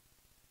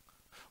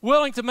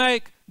 Willing to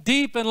make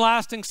deep and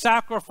lasting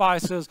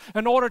sacrifices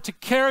in order to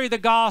carry the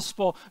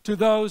gospel to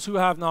those who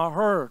have not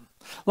heard.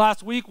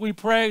 Last week we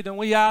prayed and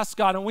we asked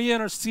God and we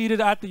interceded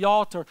at the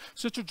altar.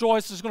 Sister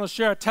Joyce is going to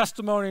share a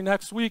testimony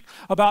next week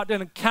about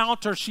an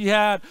encounter she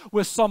had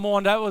with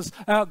someone that was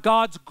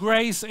God's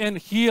grace and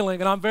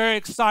healing. And I'm very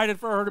excited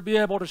for her to be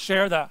able to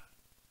share that.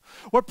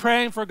 We're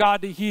praying for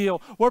God to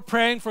heal. We're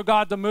praying for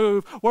God to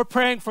move. We're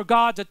praying for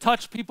God to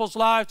touch people's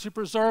lives, to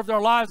preserve their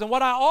lives. And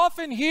what I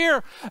often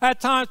hear at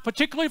times,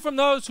 particularly from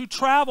those who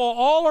travel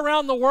all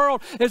around the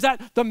world, is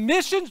that the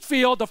mission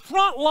field, the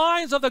front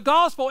lines of the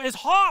gospel, is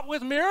hot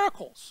with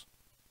miracles.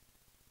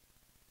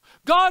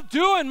 God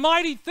doing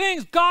mighty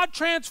things, God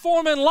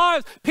transforming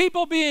lives,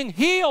 people being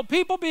healed,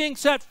 people being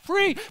set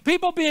free,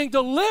 people being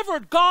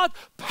delivered, God's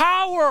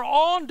power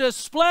on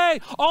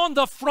display on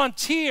the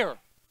frontier.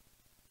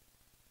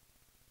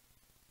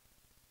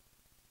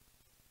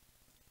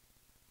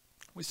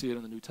 We see it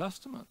in the New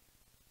Testament.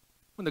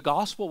 When the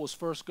gospel was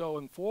first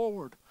going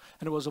forward,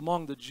 and it was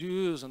among the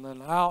Jews and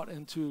then out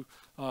into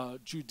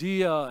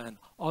Judea and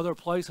other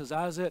places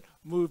as it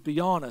moved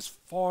beyond, as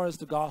far as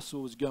the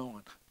gospel was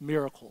going.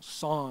 Miracles,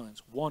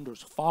 signs,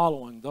 wonders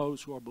following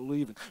those who are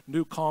believing.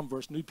 New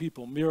converts, new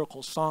people,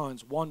 miracles,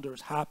 signs,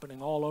 wonders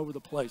happening all over the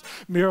place.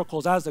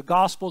 Miracles as the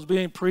gospel is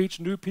being preached,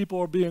 new people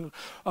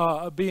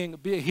are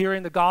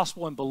hearing the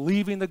gospel and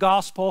believing the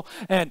gospel,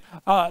 and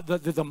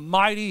the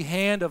mighty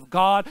hand of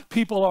God.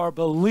 People are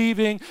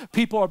believing,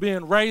 people are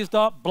being raised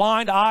up,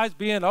 blind eyes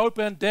being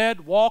opened,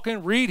 dead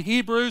walking. Read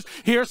Hebrews,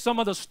 hear some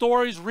of the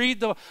stories,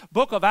 read the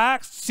book of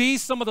Acts, see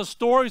some of the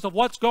stories of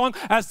what's going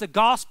as the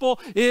gospel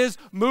is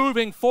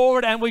moving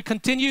forward. And we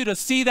continue to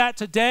see that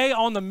today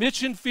on the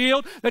mission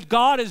field, that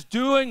God is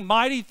doing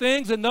mighty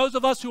things. And those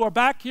of us who are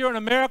back here in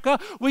America,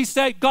 we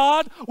say,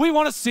 God, we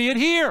want to see it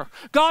here.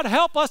 God,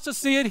 help us to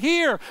see it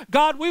here.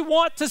 God, we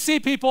want to see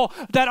people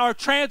that are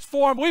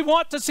transformed. We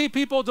want to see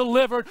people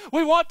delivered.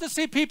 We want to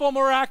see people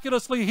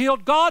miraculously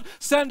healed. God,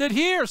 send it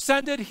here.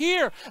 Send it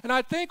here. And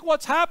I think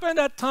what's happened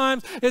at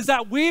times is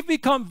that we've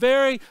become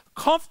very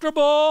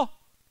comfortable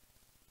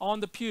on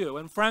the pew.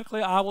 And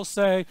frankly, I will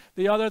say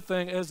the other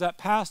thing is that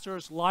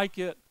pastors like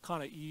it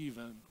kind of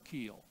even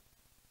keel.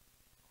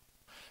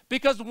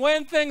 Because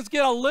when things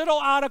get a little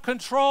out of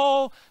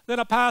control, then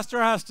a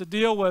pastor has to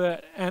deal with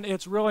it. And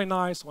it's really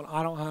nice when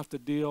I don't have to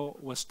deal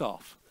with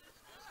stuff.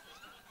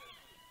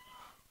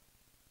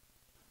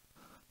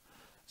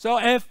 So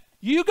if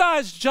you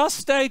guys just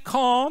stay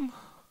calm,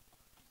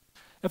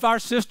 if our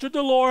sister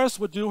Dolores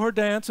would do her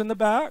dance in the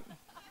back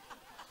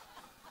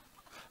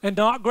and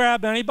not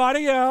grab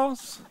anybody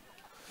else,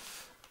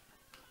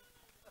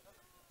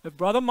 if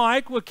Brother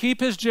Mike would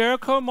keep his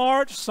Jericho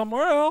march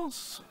somewhere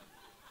else,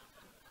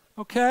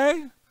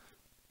 okay?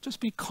 Just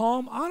be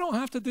calm. I don't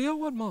have to deal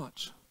with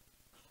much.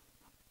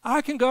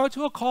 I can go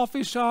to a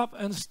coffee shop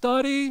and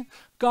study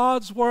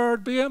God's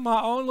word, be in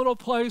my own little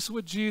place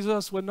with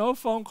Jesus with no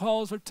phone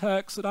calls or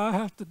texts that I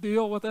have to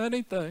deal with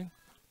anything.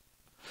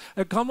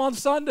 And come on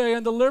Sunday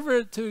and deliver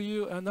it to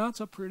you, and that's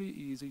a pretty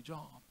easy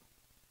job.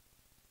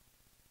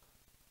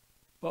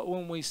 But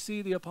when we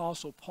see the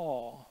Apostle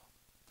Paul,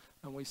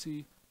 and we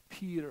see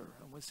Peter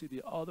and we see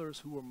the others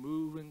who were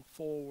moving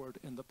forward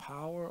in the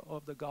power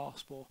of the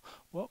gospel,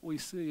 what we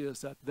see is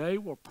that they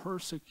were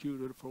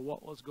persecuted for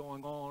what was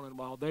going on. And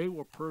while they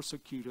were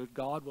persecuted,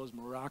 God was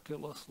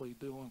miraculously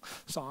doing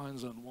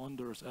signs and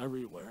wonders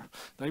everywhere.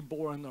 They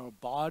bore in their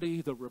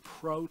body the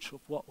reproach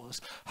of what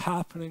was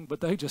happening, but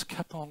they just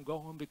kept on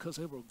going because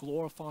they were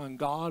glorifying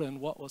God in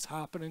what was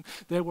happening.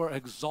 They were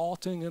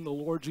exalting in the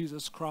Lord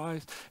Jesus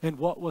Christ and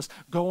what was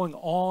going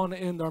on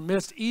in their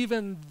midst,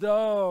 even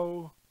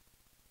though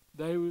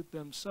they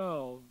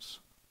themselves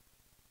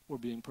were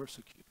being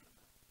persecuted.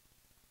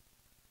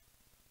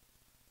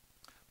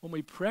 When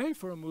we pray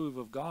for a move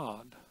of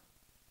God,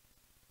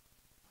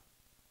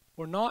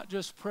 we're not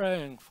just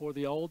praying for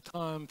the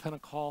old-time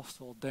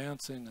Pentecostal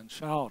dancing and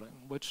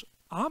shouting, which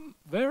I'm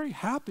very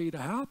happy to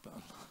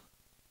happen.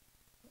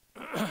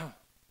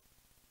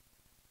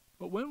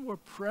 But when we're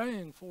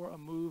praying for a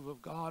move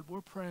of God,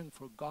 we're praying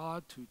for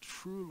God to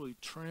truly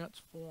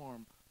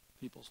transform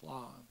people's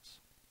lives.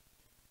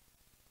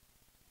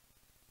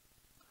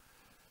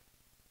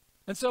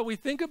 And so we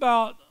think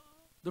about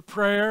the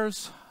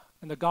prayers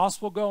and the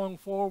gospel going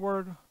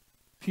forward,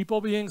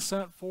 people being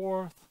sent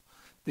forth,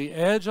 the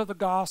edge of the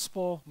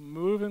gospel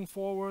moving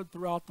forward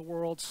throughout the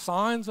world,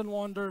 signs and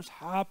wonders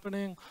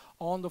happening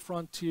on the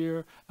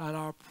frontier, and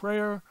our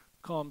prayer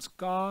comes,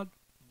 God,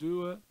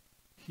 do it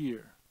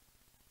here.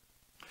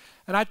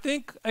 And I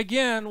think,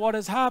 again, what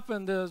has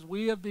happened is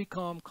we have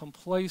become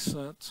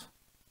complacent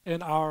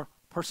in our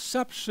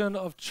perception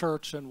of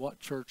church and what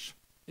church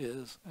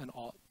is and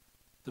ought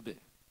to be.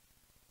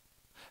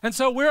 And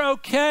so we're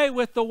okay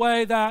with the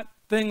way that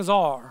things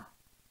are.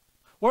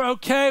 We're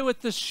okay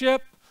with the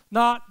ship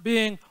not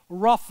being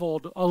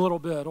ruffled a little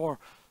bit or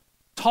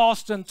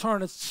tossed and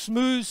turned. It's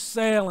smooth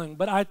sailing.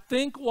 But I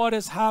think what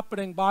is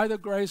happening by the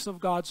grace of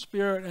God's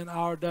Spirit in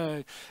our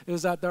day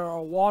is that there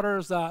are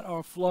waters that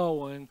are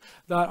flowing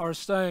that are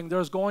saying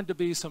there's going to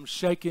be some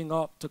shaking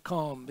up to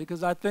come.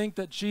 Because I think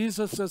that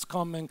Jesus is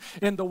coming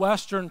in the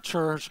Western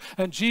church,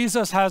 and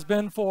Jesus has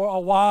been for a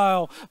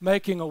while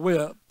making a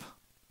whip.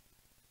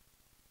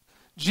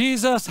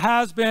 Jesus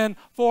has been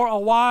for a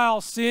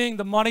while seeing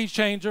the money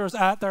changers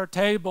at their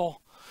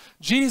table.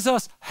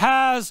 Jesus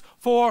has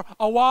for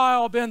a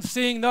while been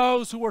seeing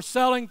those who were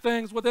selling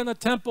things within the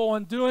temple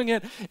and doing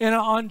it in an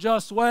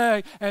unjust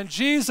way. And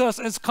Jesus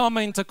is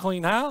coming to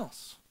clean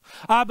house.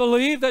 I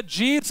believe that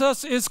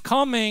Jesus is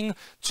coming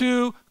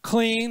to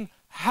clean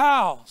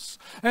house.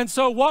 And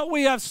so what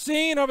we have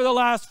seen over the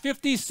last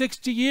 50,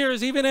 60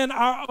 years, even in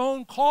our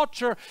own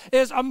culture,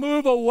 is a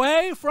move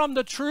away from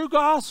the true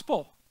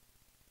gospel.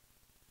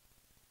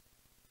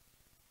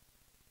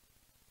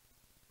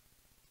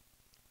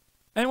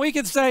 And we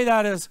can say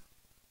that is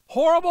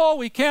horrible.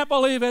 We can't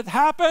believe it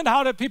happened.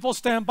 How did people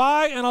stand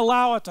by and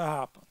allow it to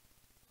happen?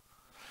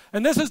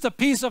 And this is the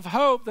piece of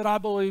hope that I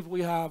believe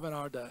we have in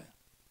our day.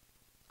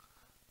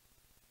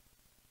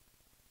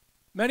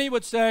 Many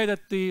would say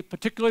that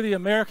particularly the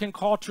American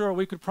culture, or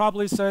we could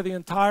probably say the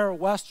entire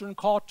Western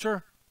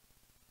culture,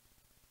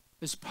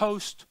 is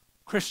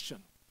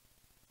post-Christian.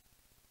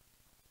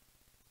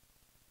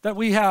 That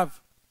we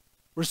have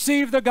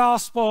received the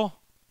gospel,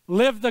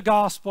 lived the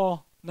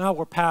gospel, now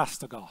we're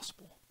past the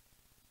gospel.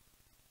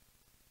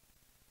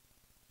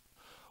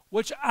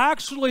 Which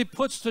actually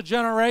puts the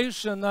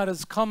generation that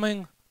is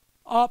coming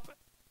up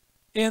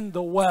in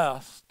the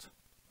West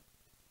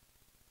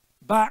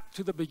back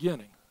to the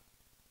beginning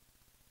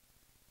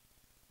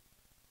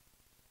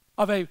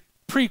of a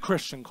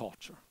pre-Christian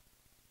culture.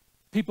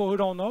 People who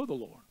don't know the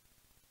Lord.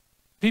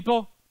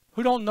 People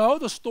who don't know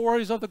the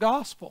stories of the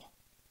gospel.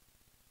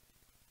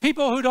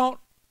 People who don't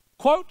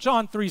quote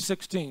John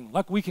 3:16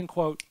 like we can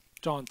quote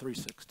John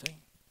 3:16.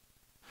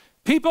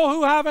 People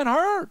who haven't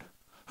heard,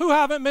 who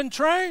haven't been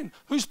trained,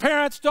 whose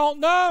parents don't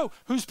know,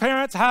 whose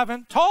parents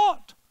haven't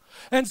taught.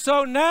 And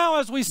so now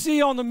as we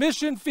see on the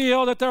mission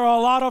field that there are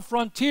a lot of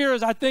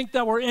frontiers, I think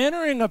that we're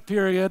entering a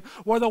period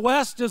where the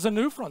West is a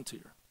new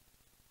frontier.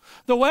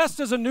 The West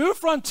is a new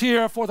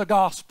frontier for the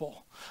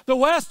gospel. The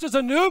West is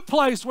a new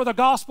place where the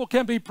gospel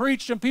can be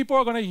preached and people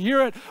are going to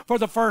hear it for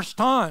the first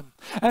time.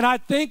 And I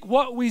think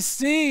what we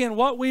see and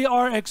what we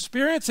are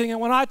experiencing,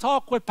 and when I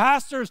talk with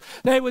pastors,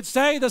 they would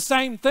say the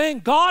same thing.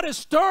 God is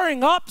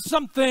stirring up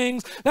some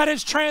things that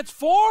is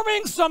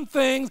transforming some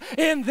things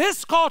in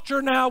this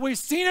culture now. We've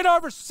seen it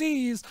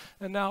overseas,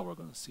 and now we're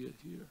going to see it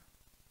here.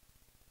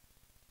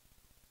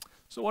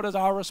 So what is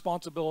our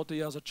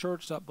responsibility as a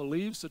church that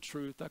believes the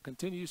truth, that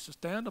continues to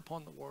stand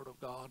upon the Word of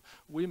God?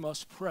 We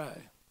must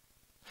pray.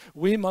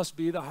 We must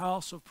be the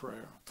house of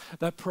prayer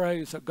that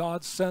prays that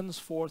God sends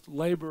forth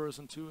laborers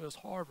into his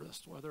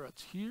harvest, whether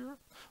it's here,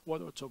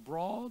 whether it's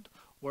abroad,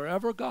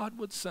 wherever God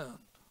would send.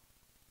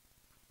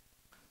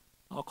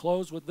 I'll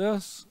close with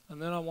this,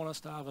 and then I want us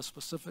to have a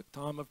specific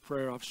time of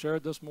prayer. I've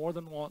shared this more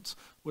than once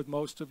with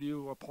most of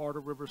you who are part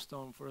of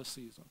Riverstone for a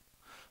season.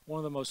 One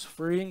of the most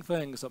freeing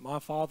things that my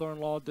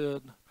father-in-law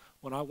did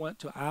when I went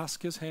to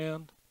ask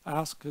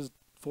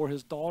for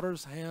his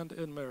daughter's hand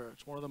in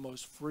marriage, one of the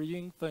most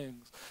freeing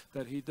things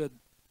that he did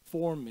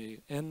for me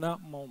in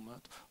that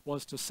moment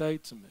was to say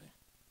to me,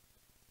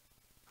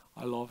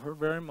 I love her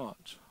very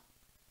much.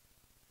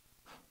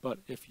 But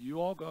if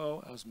you all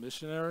go as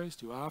missionaries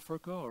to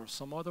Africa or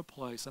some other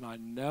place and I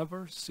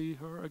never see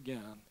her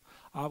again,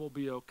 I will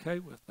be okay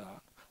with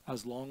that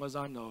as long as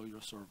I know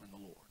you're serving the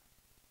Lord.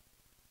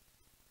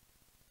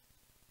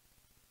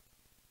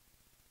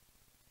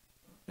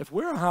 If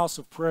we're a house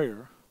of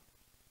prayer,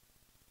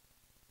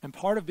 and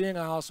part of being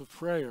a house of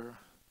prayer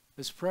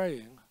is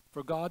praying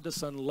for God to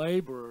send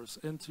laborers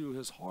into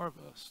his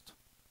harvest,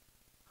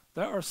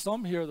 there are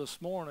some here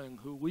this morning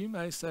who we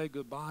may say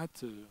goodbye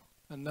to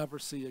and never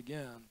see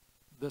again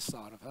this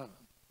side of heaven.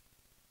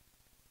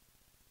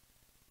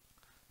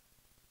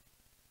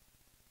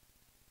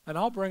 And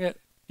I'll bring it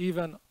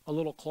even a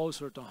little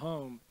closer to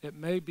home. It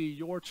may be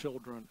your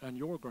children and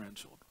your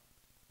grandchildren.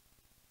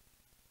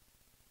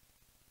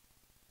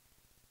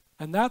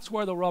 And that's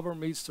where the rubber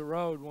meets the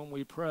road when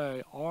we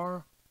pray.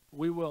 Are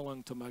we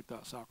willing to make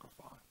that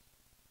sacrifice?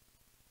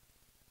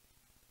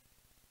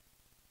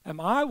 Am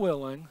I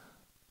willing,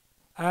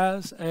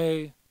 as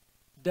a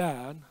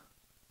dad,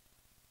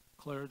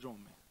 Claire, join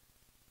me.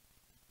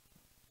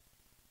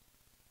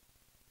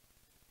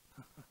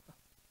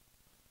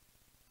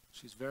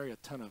 She's very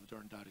attentive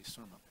during Daddy's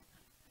sermon.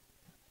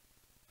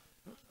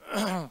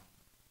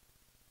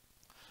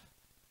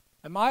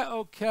 Am I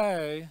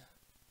okay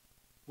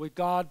with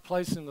God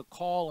placing a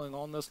calling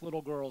on this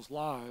little girl's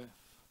life,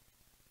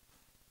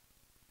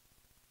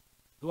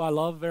 who I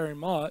love very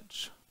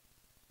much,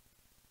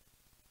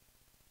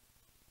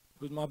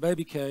 who's my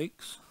baby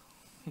cakes?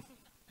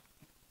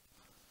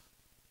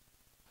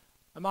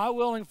 Am I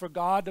willing for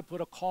God to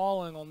put a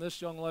calling on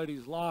this young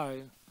lady's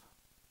life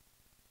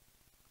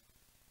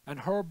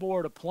and her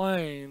board a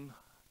plane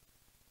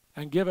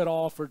and give it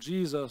all for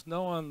Jesus,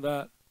 knowing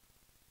that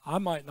I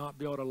might not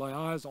be able to lay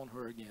eyes on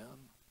her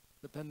again,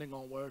 depending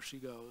on where she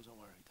goes and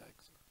where he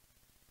takes her?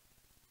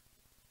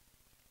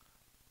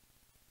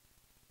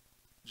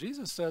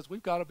 Jesus says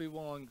we've got to be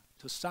willing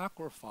to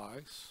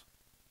sacrifice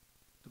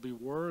to be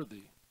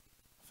worthy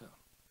of him.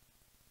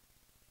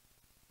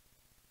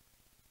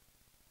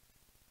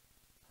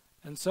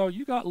 And so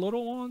you got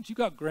little ones, you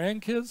got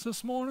grandkids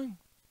this morning,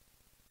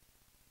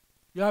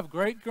 you have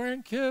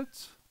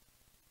great-grandkids.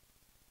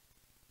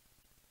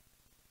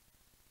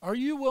 Are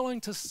you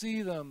willing to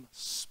see them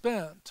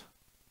spent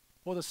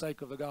for the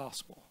sake of the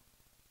gospel?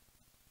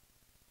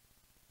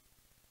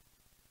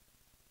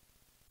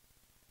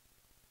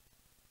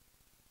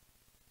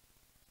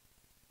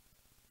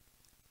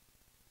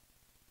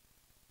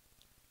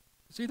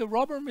 See, the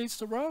rubber meets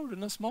the road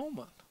in this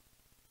moment.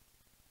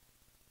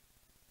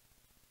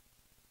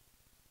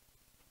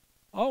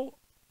 Oh,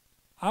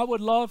 I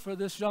would love for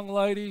this young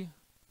lady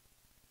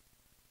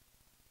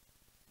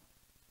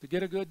to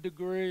get a good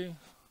degree,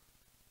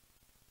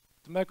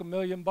 to make $1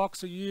 million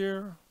a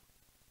year,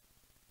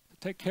 to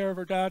take care of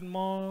her dad and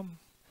mom.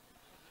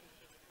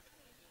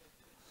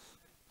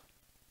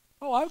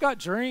 Oh, I've got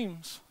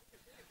dreams.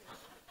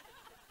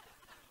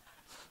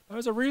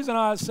 There's a reason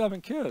I had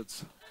 7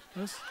 kids.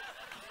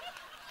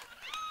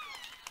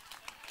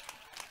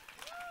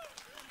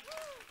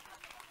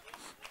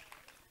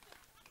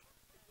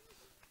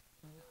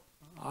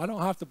 I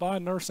don't have to buy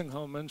nursing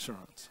home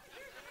insurance.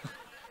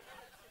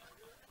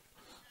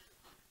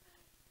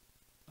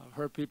 I've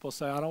heard people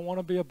say, I don't want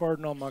to be a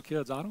burden on my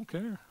kids. I don't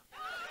care.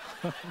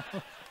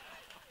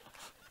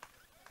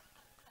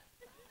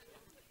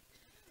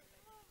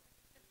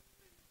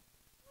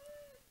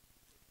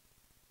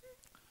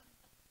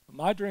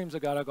 My dreams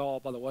have got to go all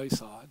by the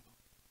wayside.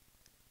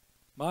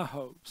 My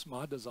hopes,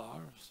 my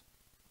desires.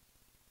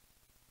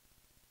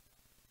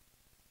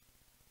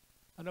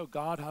 I know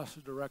God has to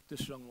direct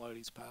this young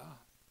lady's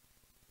path.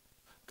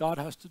 God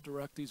has to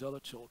direct these other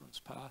children's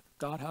path.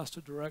 God has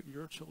to direct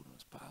your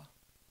children's path.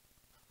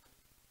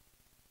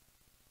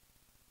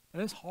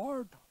 And it's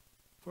hard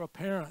for a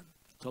parent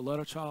to let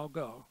a child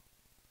go.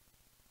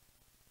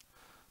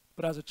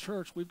 But as a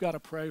church, we've got to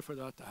pray for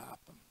that to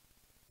happen.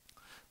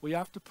 We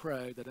have to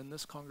pray that in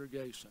this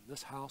congregation,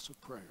 this house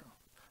of prayer,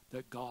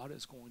 that God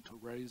is going to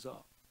raise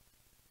up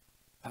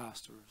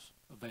pastors,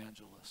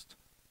 evangelists,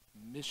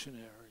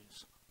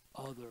 missionaries,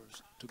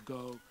 others to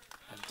go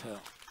and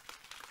tell.